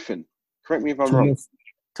Thomas Griffin. Correct me if I'm wrong.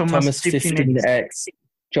 Thomas 15X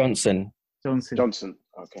Johnson. Johnson.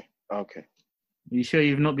 Okay. Okay. You sure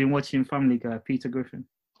you've not been watching Family Guy, Peter Griffin?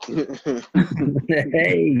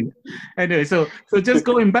 Hey. Anyway, so just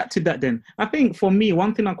going back to that then, I think for me,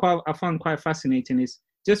 one thing I found quite fascinating is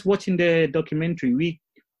just watching the documentary.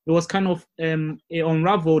 It was kind of it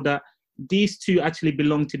unraveled that these two actually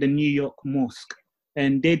belong to the New York mosque,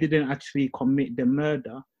 and they didn't actually commit the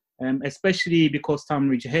murder, especially because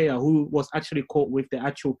Tamri Jahia, who was actually caught with the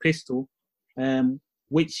actual pistol,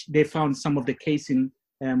 which they found some of the casing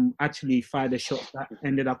actually fired a shot that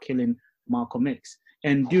ended up killing Malcolm X.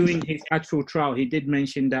 And during his actual trial, he did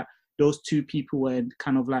mention that those two people were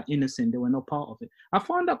kind of like innocent. They were not part of it. I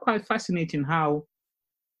found that quite fascinating how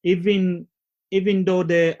even though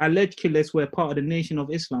the alleged killers were part of the Nation of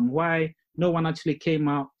Islam, why no one actually came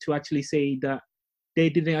out to actually say that they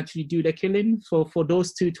didn't actually do the killing? So for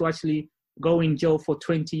those two to actually go in jail for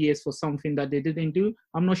 20 years for something that they didn't do,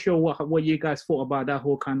 I'm not sure what you guys thought about that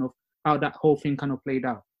whole kind of, how that whole thing kind of played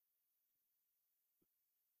out.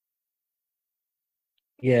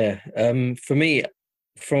 Yeah, for me,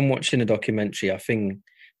 from watching the documentary, I think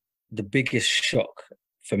the biggest shock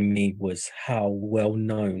for me was how well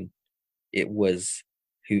known it was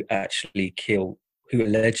who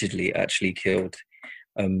allegedly actually killed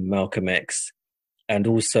Malcolm X, and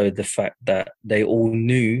also the fact that they all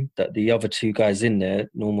knew that the other two guys in there,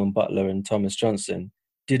 Norman Butler and Thomas Johnson,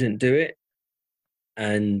 didn't do it.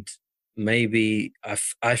 And maybe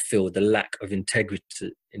I feel the lack of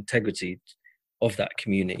integrity of that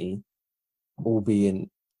community, all being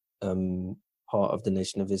part of the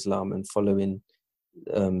Nation of Islam and following,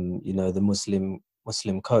 the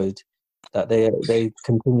Muslim code, that they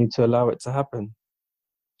continue to allow it to happen.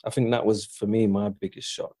 I think that was, for me, my biggest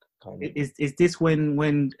shock. Kind of. Is this when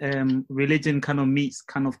religion kind of meets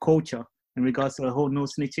kind of culture in regards to the whole no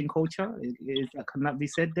snitching culture? Can that be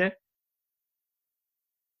said there?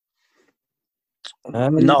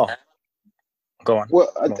 No. Go on.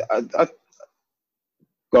 Well,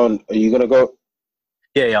 go on. Are you gonna go?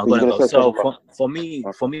 Yeah, I'm gonna go. So for me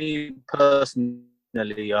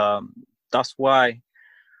personally, that's why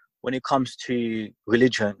when it comes to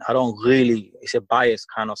religion, I don't really. It's a biased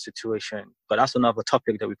kind of situation, but that's another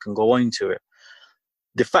topic that we can go into it.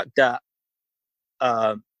 The fact that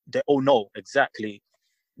they all know exactly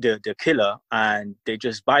the killer and they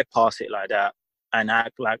just bypass it like that and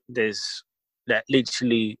act like that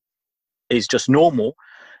literally is just normal.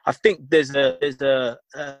 I think there's a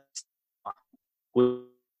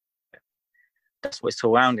that's what's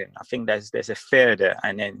surrounding. I think there's a fear there,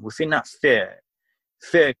 and then within that fear,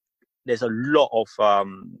 there's a lot of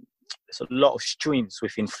streams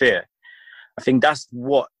within fear. I think that's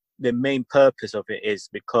what the main purpose of it is,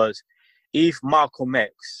 because if Malcolm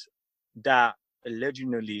X, that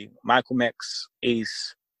allegedly Malcolm X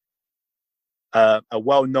is a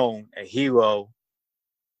well-known, a hero,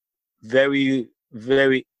 very,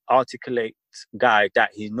 very articulate guy that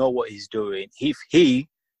he know what he's doing. If he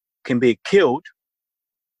can be killed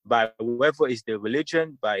by whether it's the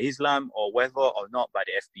religion, by Islam, or whether or not by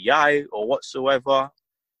the FBI or whatsoever,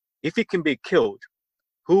 if he can be killed,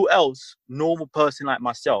 who else, normal person like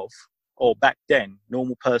myself, or back then,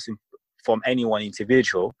 normal person from anyone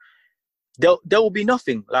individual, there will be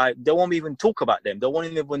nothing. Like, they won't even talk about them. They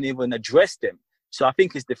won't even address them. So I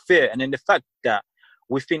think it's the fear. And then the fact that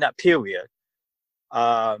within that period,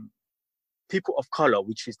 people of color,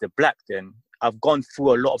 which is the black then, have gone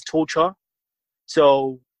through a lot of torture.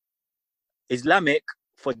 So Islamic,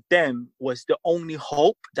 for them, was the only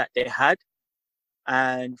hope that they had.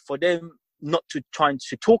 And for them not to try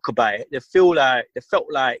to talk about it, they felt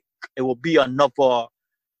like it will be another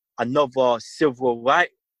civil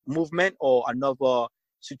rights movement or another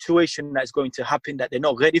situation that's going to happen that they're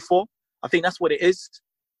not ready for. I think that's what it is.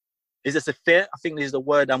 Is this a fear? I think this is the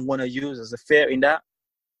word I'm going to use as a fear in that.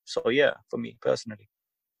 So yeah, for me personally.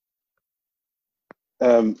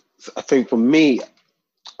 I think for me,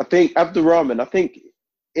 Abdurrahman, I think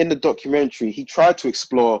in the documentary, he tried to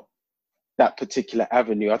explore that particular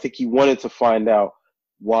avenue. I think he wanted to find out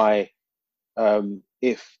why,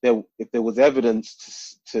 if there was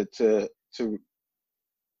evidence to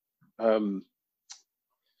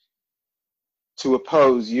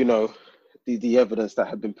oppose, the evidence that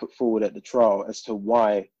had been put forward at the trial as to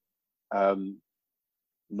why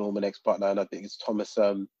Norman X. Butler, and I think it's Thomas,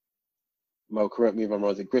 Mo, correct me if I'm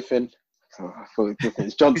wrong, is it Griffin? Oh, I thought Griffin.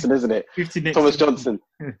 It's Johnson, isn't it? Thomas Johnson.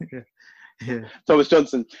 Yeah. Thomas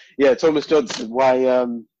Johnson. Yeah, Thomas Johnson. Why?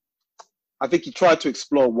 I think he tried to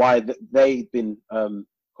explore why they'd been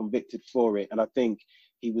convicted for it, and I think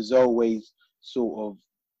he was always sort of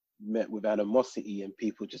met with animosity, and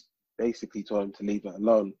people just basically told him to leave it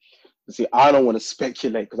alone. But see, I don't want to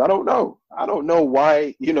speculate because I don't know. I don't know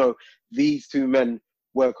why, these two men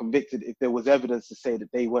were convicted if there was evidence to say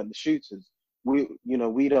that they weren't the shooters. We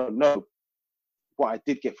don't know. What I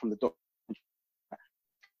did get from the documentary,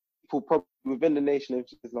 people probably within the Nation of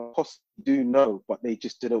Islam possibly do know, but they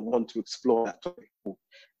just didn't want to explore that topic.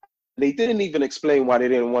 They didn't even explain why they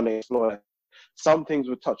didn't want to explore it. Some things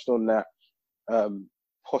were touched on that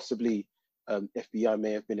possibly FBI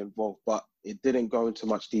may have been involved, but it didn't go into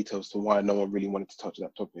much detail as to why no one really wanted to touch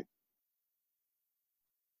that topic.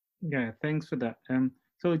 Yeah, thanks for that.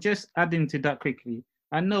 So just adding to that quickly,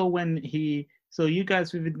 I know so you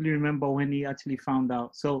guys vividly remember when he actually found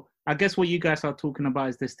out. So I guess what you guys are talking about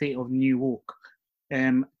is the state of New York,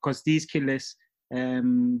 because these killers,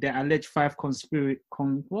 the alleged 5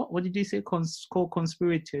 what did you say?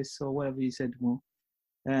 Co-conspirators or whatever you said more.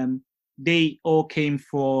 They all came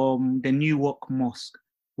from the Newark Mosque,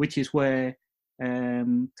 which is where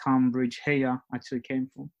Tunbridge Haya actually came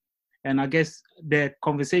from. And I guess the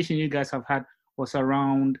conversation you guys have had was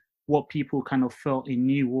around what people kind of felt in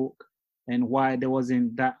Newark and why there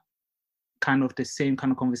wasn't that kind of the same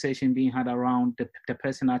kind of conversation being had around the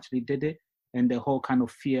person actually did it and the whole kind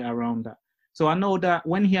of fear around that. So I know that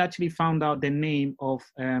when he actually found out the name of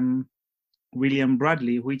William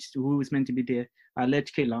Bradley, who was meant to be the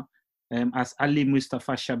alleged killer, as Ali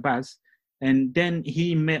Mustafa Shabazz, and then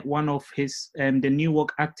he met one of his the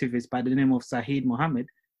Newark activists by the name of Zahid Mohammed,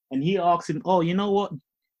 and he asked him, "Oh, you know what?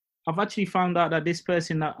 I've actually found out that this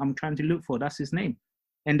person that I'm trying to look for, that's his name."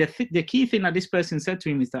 And the key thing that this person said to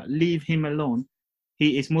him is that leave him alone.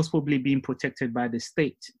 He is most probably being protected by the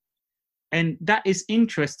state. And that is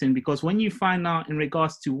interesting because when you find out in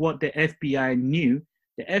regards to what the FBI knew,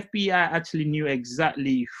 the FBI actually knew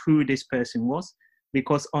exactly who this person was,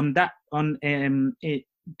 because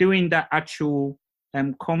during that actual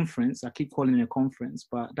conference, I keep calling it a conference,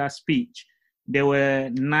 but that speech, there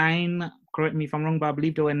were 9, correct me if I'm wrong, but I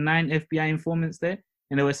believe there were 9 FBI informants there,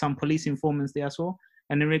 and there were some police informants there as well.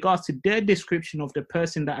 And in regards to their description of the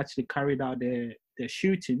person that actually carried out the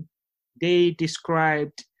shooting, they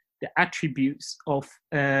described the attributes of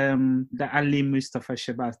the Ali Mustafa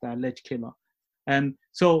Shabazz, the alleged killer.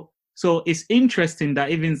 So it's interesting that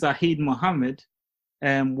even Zahid Mohammed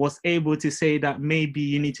was able to say that maybe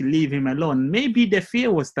you need to leave him alone. Maybe the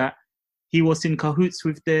fear was that he was in cahoots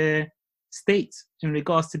with the state in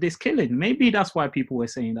regards to this killing. Maybe that's why people were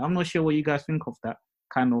saying that. I'm not sure what you guys think of that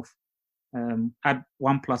kind of add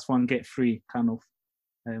 1 + 1 get 3 kind of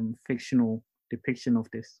fictional depiction of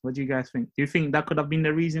this. What do you guys think? Do you think that could have been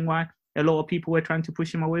the reason why a lot of people were trying to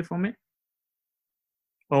push him away from it?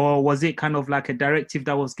 Or was it kind of like a directive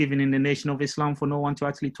that was given in the Nation of Islam for no one to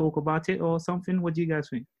actually talk about it or something? What do you guys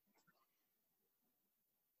think?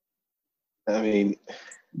 I mean,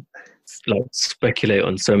 like speculate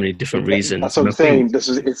on so many different reasons. That's what I'm saying.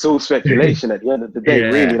 It's all speculation at the end of the day. Yeah.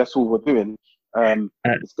 Really, that's all we're doing.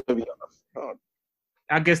 It's going to be.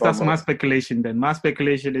 I guess that's my speculation then. My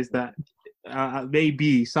speculation is that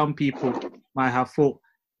maybe some people might have thought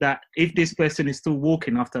that if this person is still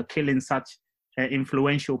walking after killing such an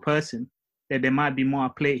influential person, that there might be more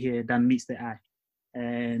at play here than meets the eye.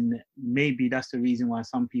 And maybe that's the reason why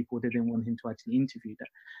some people didn't want him to actually interview that.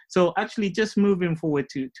 So actually just moving forward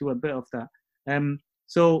to a bit of that.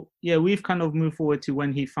 So yeah, we've kind of moved forward to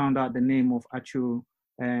when he found out the name of actual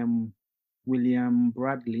William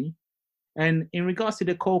Bradley. And in regards to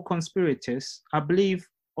the co-conspirators, I believe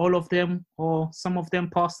all of them or some of them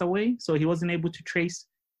passed away. So he wasn't able to trace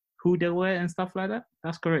who they were and stuff like that.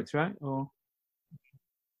 That's correct, right? Or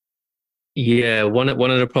yeah, one of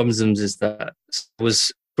the problems is that there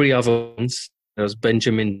was 3 other ones. There was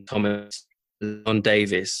Benjamin Thomas, Lon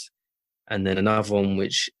Davis, and then another one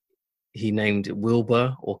which he named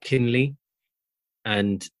Wilbur or Kinley.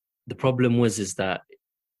 And the problem is that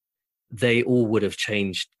they all would have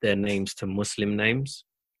changed their names to Muslim names.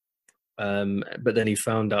 But then he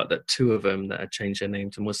found out that 2 of them that had changed their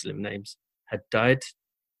name to Muslim names had died,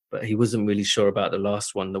 but he wasn't really sure about the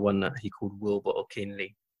last one, the one that he called Wilbur or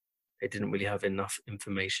Kinley. They didn't really have enough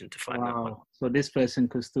information to find that one. So this person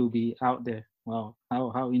could still be out there. Wow,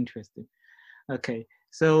 how interesting. Okay,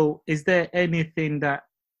 so is there anything that,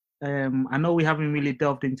 I know we haven't really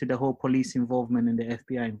delved into the whole police involvement and the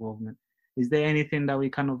FBI involvement. Is there anything that we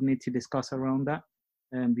kind of need to discuss around that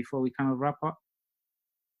before we kind of wrap up?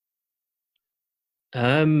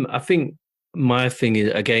 I think my thing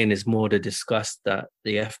is more to discuss that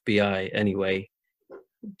the FBI anyway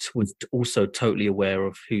was also totally aware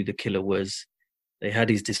of who the killer was. They had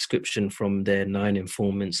his description from their 9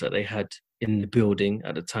 informants that they had in the building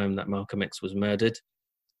at the time that Malcolm X was murdered.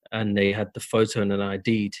 and they had the photo and an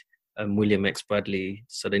ID'd William X. Bradley,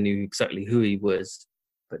 so they knew exactly who he was,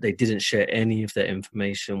 but they didn't share any of their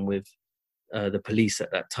information with the police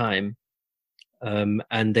at that time.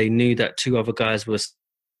 And they knew that 2 other guys were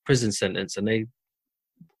prison sentenced, and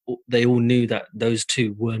they all knew that those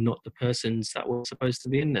 2 were not the persons that were supposed to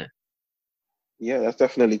be in there. Yeah, that's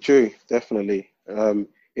definitely true. Definitely.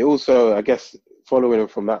 It also, I guess, following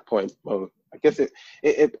from that point, well, I guess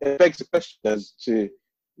it begs the question as to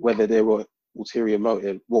whether there were ulterior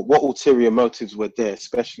motives. What ulterior motives were there,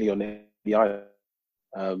 especially on the island?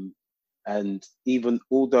 And even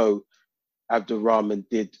although Abdurrahman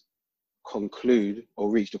did conclude or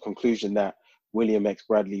reach the conclusion that William X.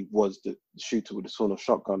 Bradley was the shooter with the sawn-off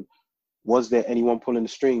shotgun, was there anyone pulling the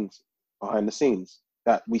strings behind the scenes?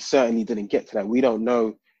 That we certainly didn't get to that. We don't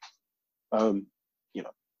know,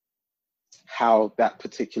 how that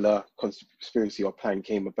particular conspiracy or plan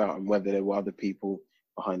came about, and whether there were other people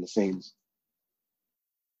behind the scenes.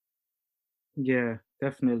 Yeah,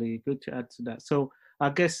 definitely. Good to add to that. So I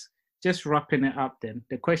guess just wrapping it up then,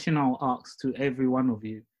 the question I'll ask to every one of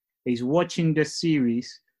you is, watching the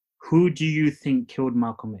series, who do you think killed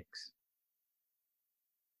Malcolm X?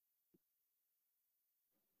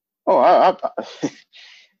 Oh,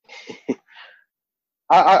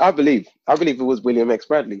 I believe it was William X.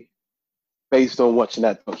 Bradley. Based on watching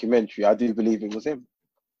that documentary, I do believe it was him.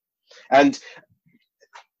 And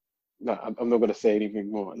no, I'm not going to say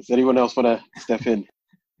anything more. Does anyone else want to step in?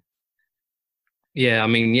 Yeah, I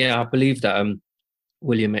mean, I believe that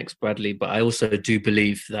William X. Bradley, but I also do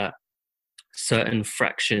believe that certain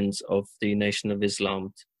fractions of the Nation of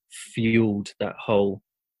Islam fueled that whole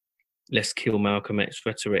 "let's kill Malcolm X"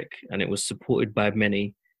 rhetoric, and it was supported by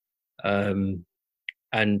many. And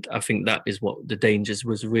I think that is what the dangers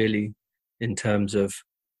was really, in terms of,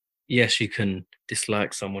 yes, you can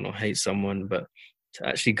dislike someone or hate someone, but to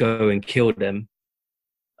actually go and kill them,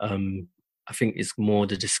 I think it's more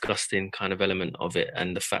the disgusting kind of element of it,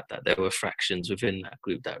 and the fact that there were fractions within that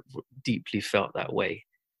group that deeply felt that way,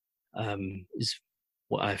 is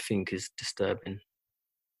what I think is disturbing.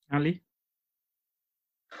 Ali?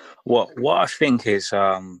 What I think is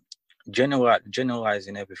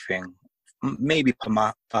generalizing everything. Maybe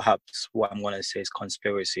perhaps what I'm going to say is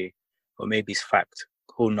conspiracy, or maybe it's fact.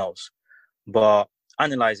 Who knows? But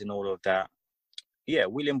analyzing all of that, yeah,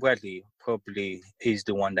 William Bradley probably is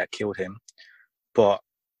the one that killed him, but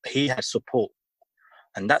he had support,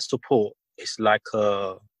 and that support is like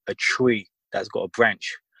a tree that's got a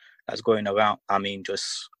branch that's going around. I mean,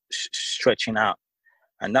 just stretching out,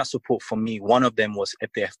 and that support for me, one of them was at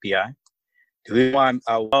the FBI.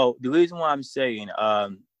 The reason why I'm saying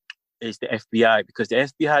is the FBI, because the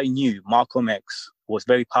FBI knew Malcolm X was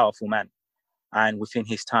a very powerful man, and within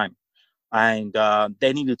his time, and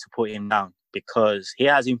they needed to put him down because he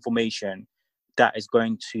has information that is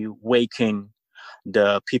going to waken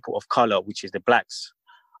the people of color, which is the blacks.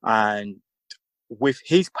 And with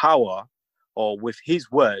his power, or with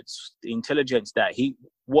his words, the intelligence that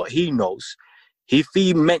what he knows, if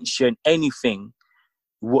he mentioned anything,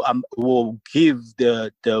 will give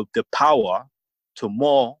the power to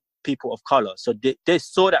more people of color. So they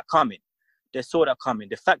saw that coming. They saw that coming.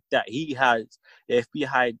 The fact that he has the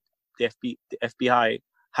FBI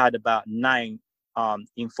had about 9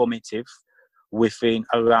 informative within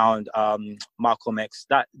around Malcolm X.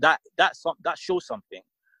 That shows something.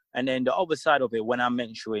 And then the other side of it, when I'm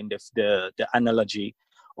mentioning the analogy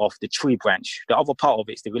of the tree branch, the other part of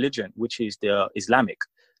it is the religion, which is the Islamic.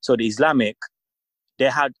 So the Islamic, they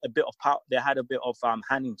had a bit of power, they had a bit of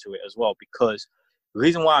hand into it as well, because the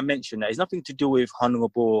reason why I mentioned that is nothing to do with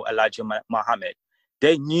Honorable Elijah Muhammad.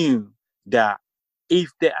 They knew that if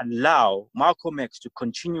they allow Malcolm X to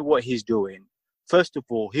continue what he's doing, first of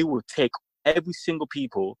all, he will take every single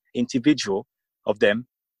individual of them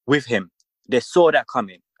with him. They saw that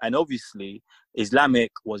coming. And obviously,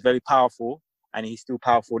 Islamic was very powerful, and he's still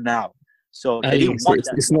powerful now. So they didn't want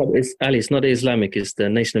that. It's not the Islamic, it's the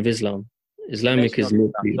Nation of Islam. Islamic is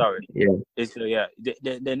sorry. Yeah. It's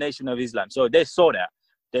the Nation of Islam. So they saw that.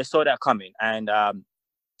 They saw that coming. And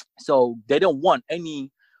so they don't want any.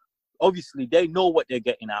 Obviously, they know what they're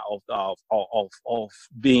getting out of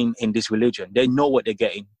being in this religion. They know what they're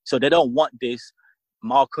getting. So they don't want this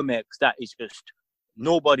Malcolm X that is just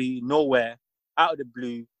nobody, nowhere, out of the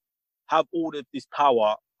blue, have all of this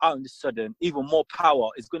power out of the sudden. Even more power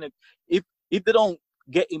is gonna, if they don't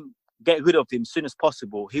get rid of him as soon as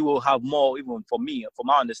possible, he will have more. Even for me, from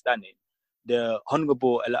my understanding, the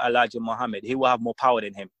Honorable Elijah Muhammad, he will have more power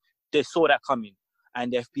than him. They saw that coming,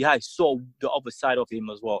 and the FBI saw the other side of him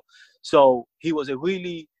as well. So he was a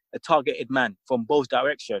targeted man from both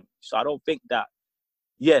directions. So I don't think that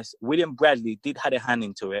yes, William Bradley did have a hand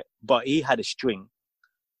into it, but he had a string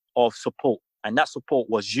of support, and that support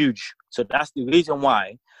was huge. So that's the reason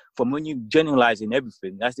why, from when you generalizing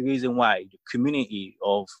everything, that's the reason why the community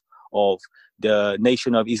of the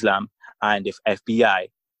Nation of Islam and the FBI,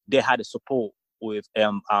 they had a support with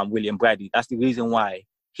William Bradley. That's the reason why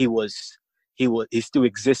he still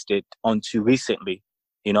existed until recently.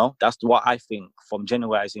 You know, that's what I think from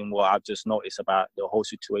generalizing what I've just noticed about the whole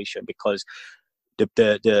situation, because the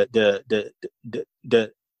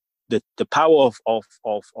power of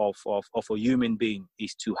a human being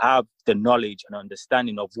is to have the knowledge and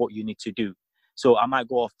understanding of what you need to do. So I might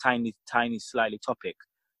go off tiny slightly topic.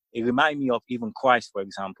 It reminds me of even Christ, for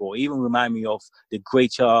example, or even remind me of the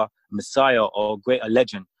greater Messiah or greater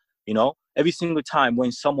legend. You know, every single time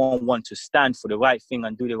when someone wants to stand for the right thing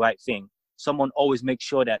and do the right thing, someone always makes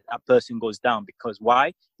sure that that person goes down. Because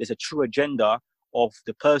why? There's a true agenda of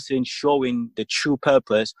the person showing the true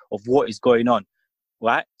purpose of what is going on,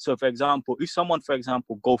 right? So, for example, if someone, for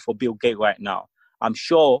example, go for Bill Gates right now, I'm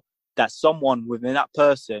sure that someone within that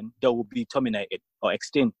person, they will be terminated or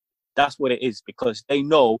extinct. That's what it is, because they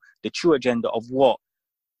know the true agenda of what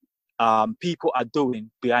people are doing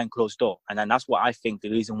behind closed door. And then that's what I think the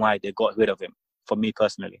reason why they got rid of him, for me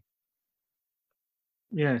personally.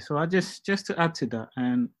 Yeah, so I just to add to that,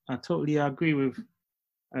 and I totally agree with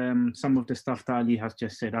some of the stuff that Ali has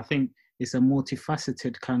just said. I think it's a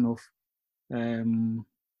multifaceted kind of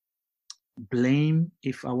blame,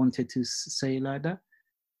 if I wanted to say it like that.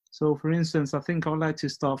 So, for instance, I think I would like to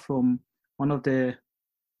start from one of the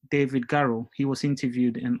David Garrow. He was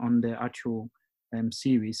interviewed on the actual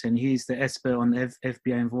series, and he's the expert on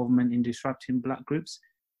FBI involvement in disrupting black groups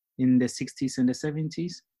in the 60s and the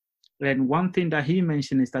 70s. And one thing that he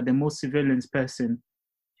mentioned is that the most surveillance person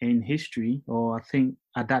in history, or I think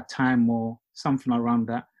at that time or something around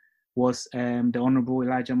that, was the Honorable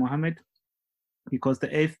Elijah Muhammad, because the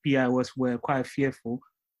FBI were quite fearful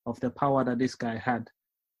of the power that this guy had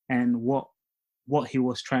and what he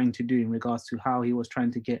was trying to do in regards to how he was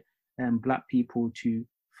trying to get black people to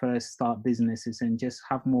first start businesses and just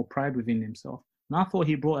have more pride within himself. And I thought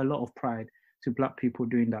he brought a lot of pride to black people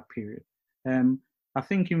during that period. I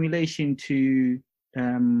think in relation to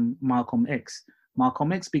Malcolm X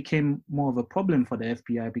became more of a problem for the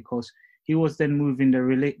FBI because he was then moving the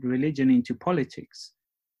religion into politics.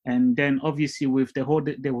 And then obviously with the whole,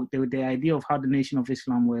 the idea of how the Nation of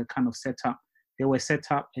Islam were kind of set up, they were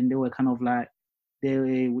set up and they were kind of like,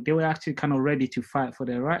 they were actually kind of ready to fight for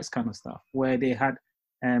their rights kind of stuff, where they had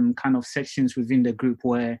kind of sections within the group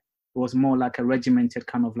where it was more like a regimented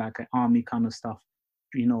kind of like an army kind of stuff,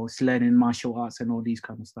 you know, learning martial arts and all these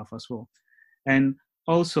kind of stuff as well. And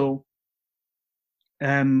also,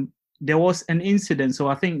 there was an incident. So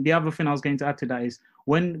I think the other thing I was going to add to that is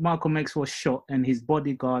when Malcolm X was shot and his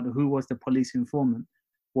bodyguard, who was the police informant,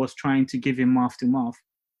 was trying to give him mouth to mouth.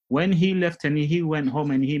 When he left and he went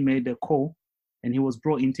home and he made a call and he was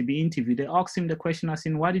brought in to be interviewed, they asked him the question, I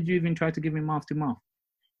said, why did you even try to give him mouth to mouth?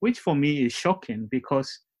 Which for me is shocking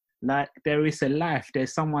because like there is a life,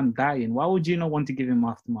 there's someone dying. Why would you not want to give him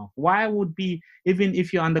mouth to mouth? Why would be, even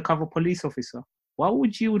if you're undercover police officer, why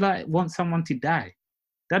would you like want someone to die?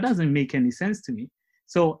 That doesn't make any sense to me.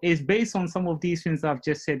 So it's based on some of these things I've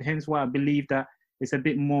just said, hence why I believe that it's a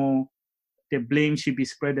bit more, the blame should be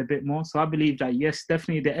spread a bit more. So I believe that, yes,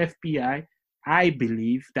 definitely the FBI, I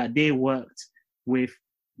believe that they worked with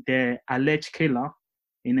the alleged killer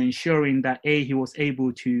in ensuring that he was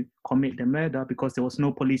able to commit the murder because there was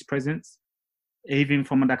no police presence. Even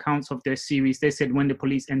from the accounts of their series, they said when the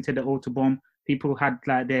police entered the autobomb, people had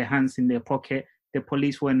like their hands in their pocket. The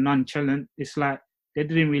police were nonchalant. It's like they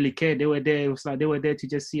didn't really care. They were there. It was like they were there to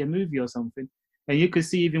just see a movie or something. And you could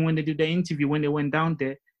see even when they did the interview, when they went down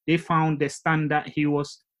there, they found the stand that he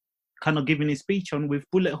was kind of giving his speech on with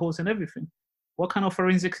bullet holes and everything. What kind of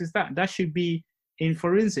forensics is that? That should be in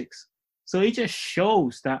forensics. So it just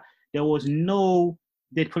shows that there was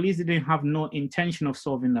the police didn't have no intention of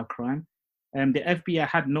solving that crime. The FBI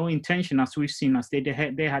had no intention, as we've seen, as they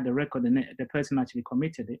had the record and the person actually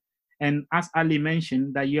committed it. And as Ali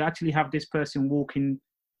mentioned, that you actually have this person walking,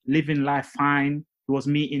 living life fine. He was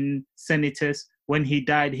meeting senators. When he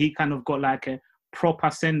died, he kind of got like a proper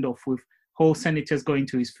send-off with whole senators going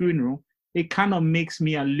to his funeral. It kind of makes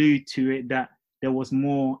me allude to it that there was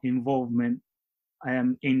more involvement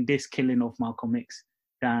in this killing of Malcolm X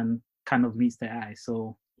than kind of meets the eye.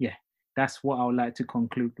 So yeah, that's what I would like to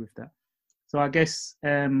conclude with that. So I guess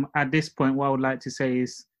at this point, what I would like to say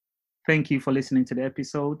is thank you for listening to the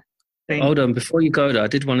episode. Hold on, before you go though, I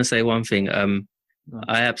did want to say one thing.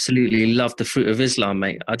 I absolutely love the Fruit of Islam,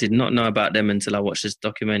 mate. I did not know about them until I watched this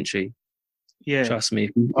documentary. Yeah. Trust me.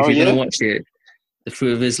 If you're gonna watch it, The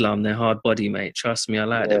Fruit of Islam, they're hard body, mate. Trust me, I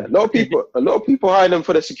like them. A lot of people hide them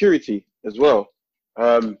for the security as well.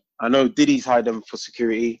 I know Diddy's hide them for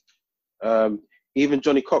security. Even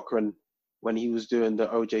Johnny Cochran, when he was doing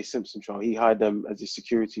the O.J. Simpson trial, he hired them as his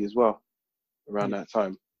security as well around that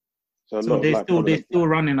time. So they're still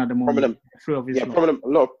running at the moment. A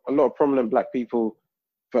lot of prominent black people.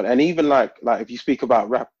 And even like if you speak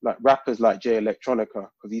about rappers like Jay Electronica,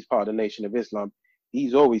 because he's part of the Nation of Islam,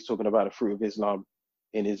 he's always talking about the Fruit of Islam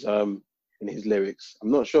in his lyrics.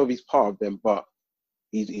 I'm not sure if he's part of them, but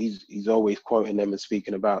he's always quoting them and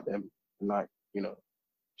speaking about them, and like, you know,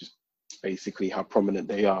 just basically how prominent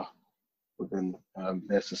they are within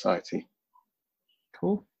their society.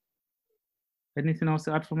 Cool. Anything else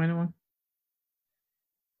to add from anyone?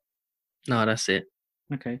 No, that's it.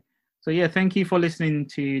 Okay. So yeah, thank you for listening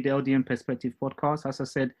to the LDN Perspective podcast. As I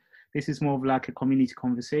said, this is more of like a community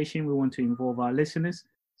conversation. We want to involve our listeners.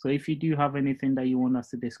 So if you do have anything that you want us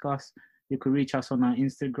to discuss, you could reach us on our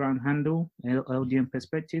Instagram handle, LDN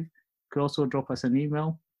Perspective. You could also drop us an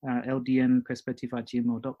email,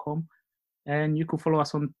 ldnperspective@gmail.com. And you could follow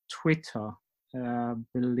us on Twitter,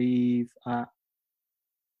 believe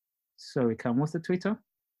sorry, Cam, what's the Twitter?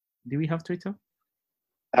 Do we have Twitter?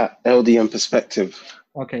 At LDN Perspective.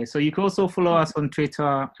 Okay, so you can also follow us on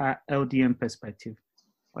Twitter at LDN Perspective.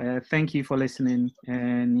 Thank you for listening,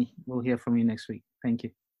 and we'll hear from you next week. Thank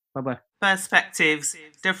you. Bye-bye. Perspectives,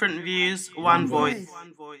 different views, one voice.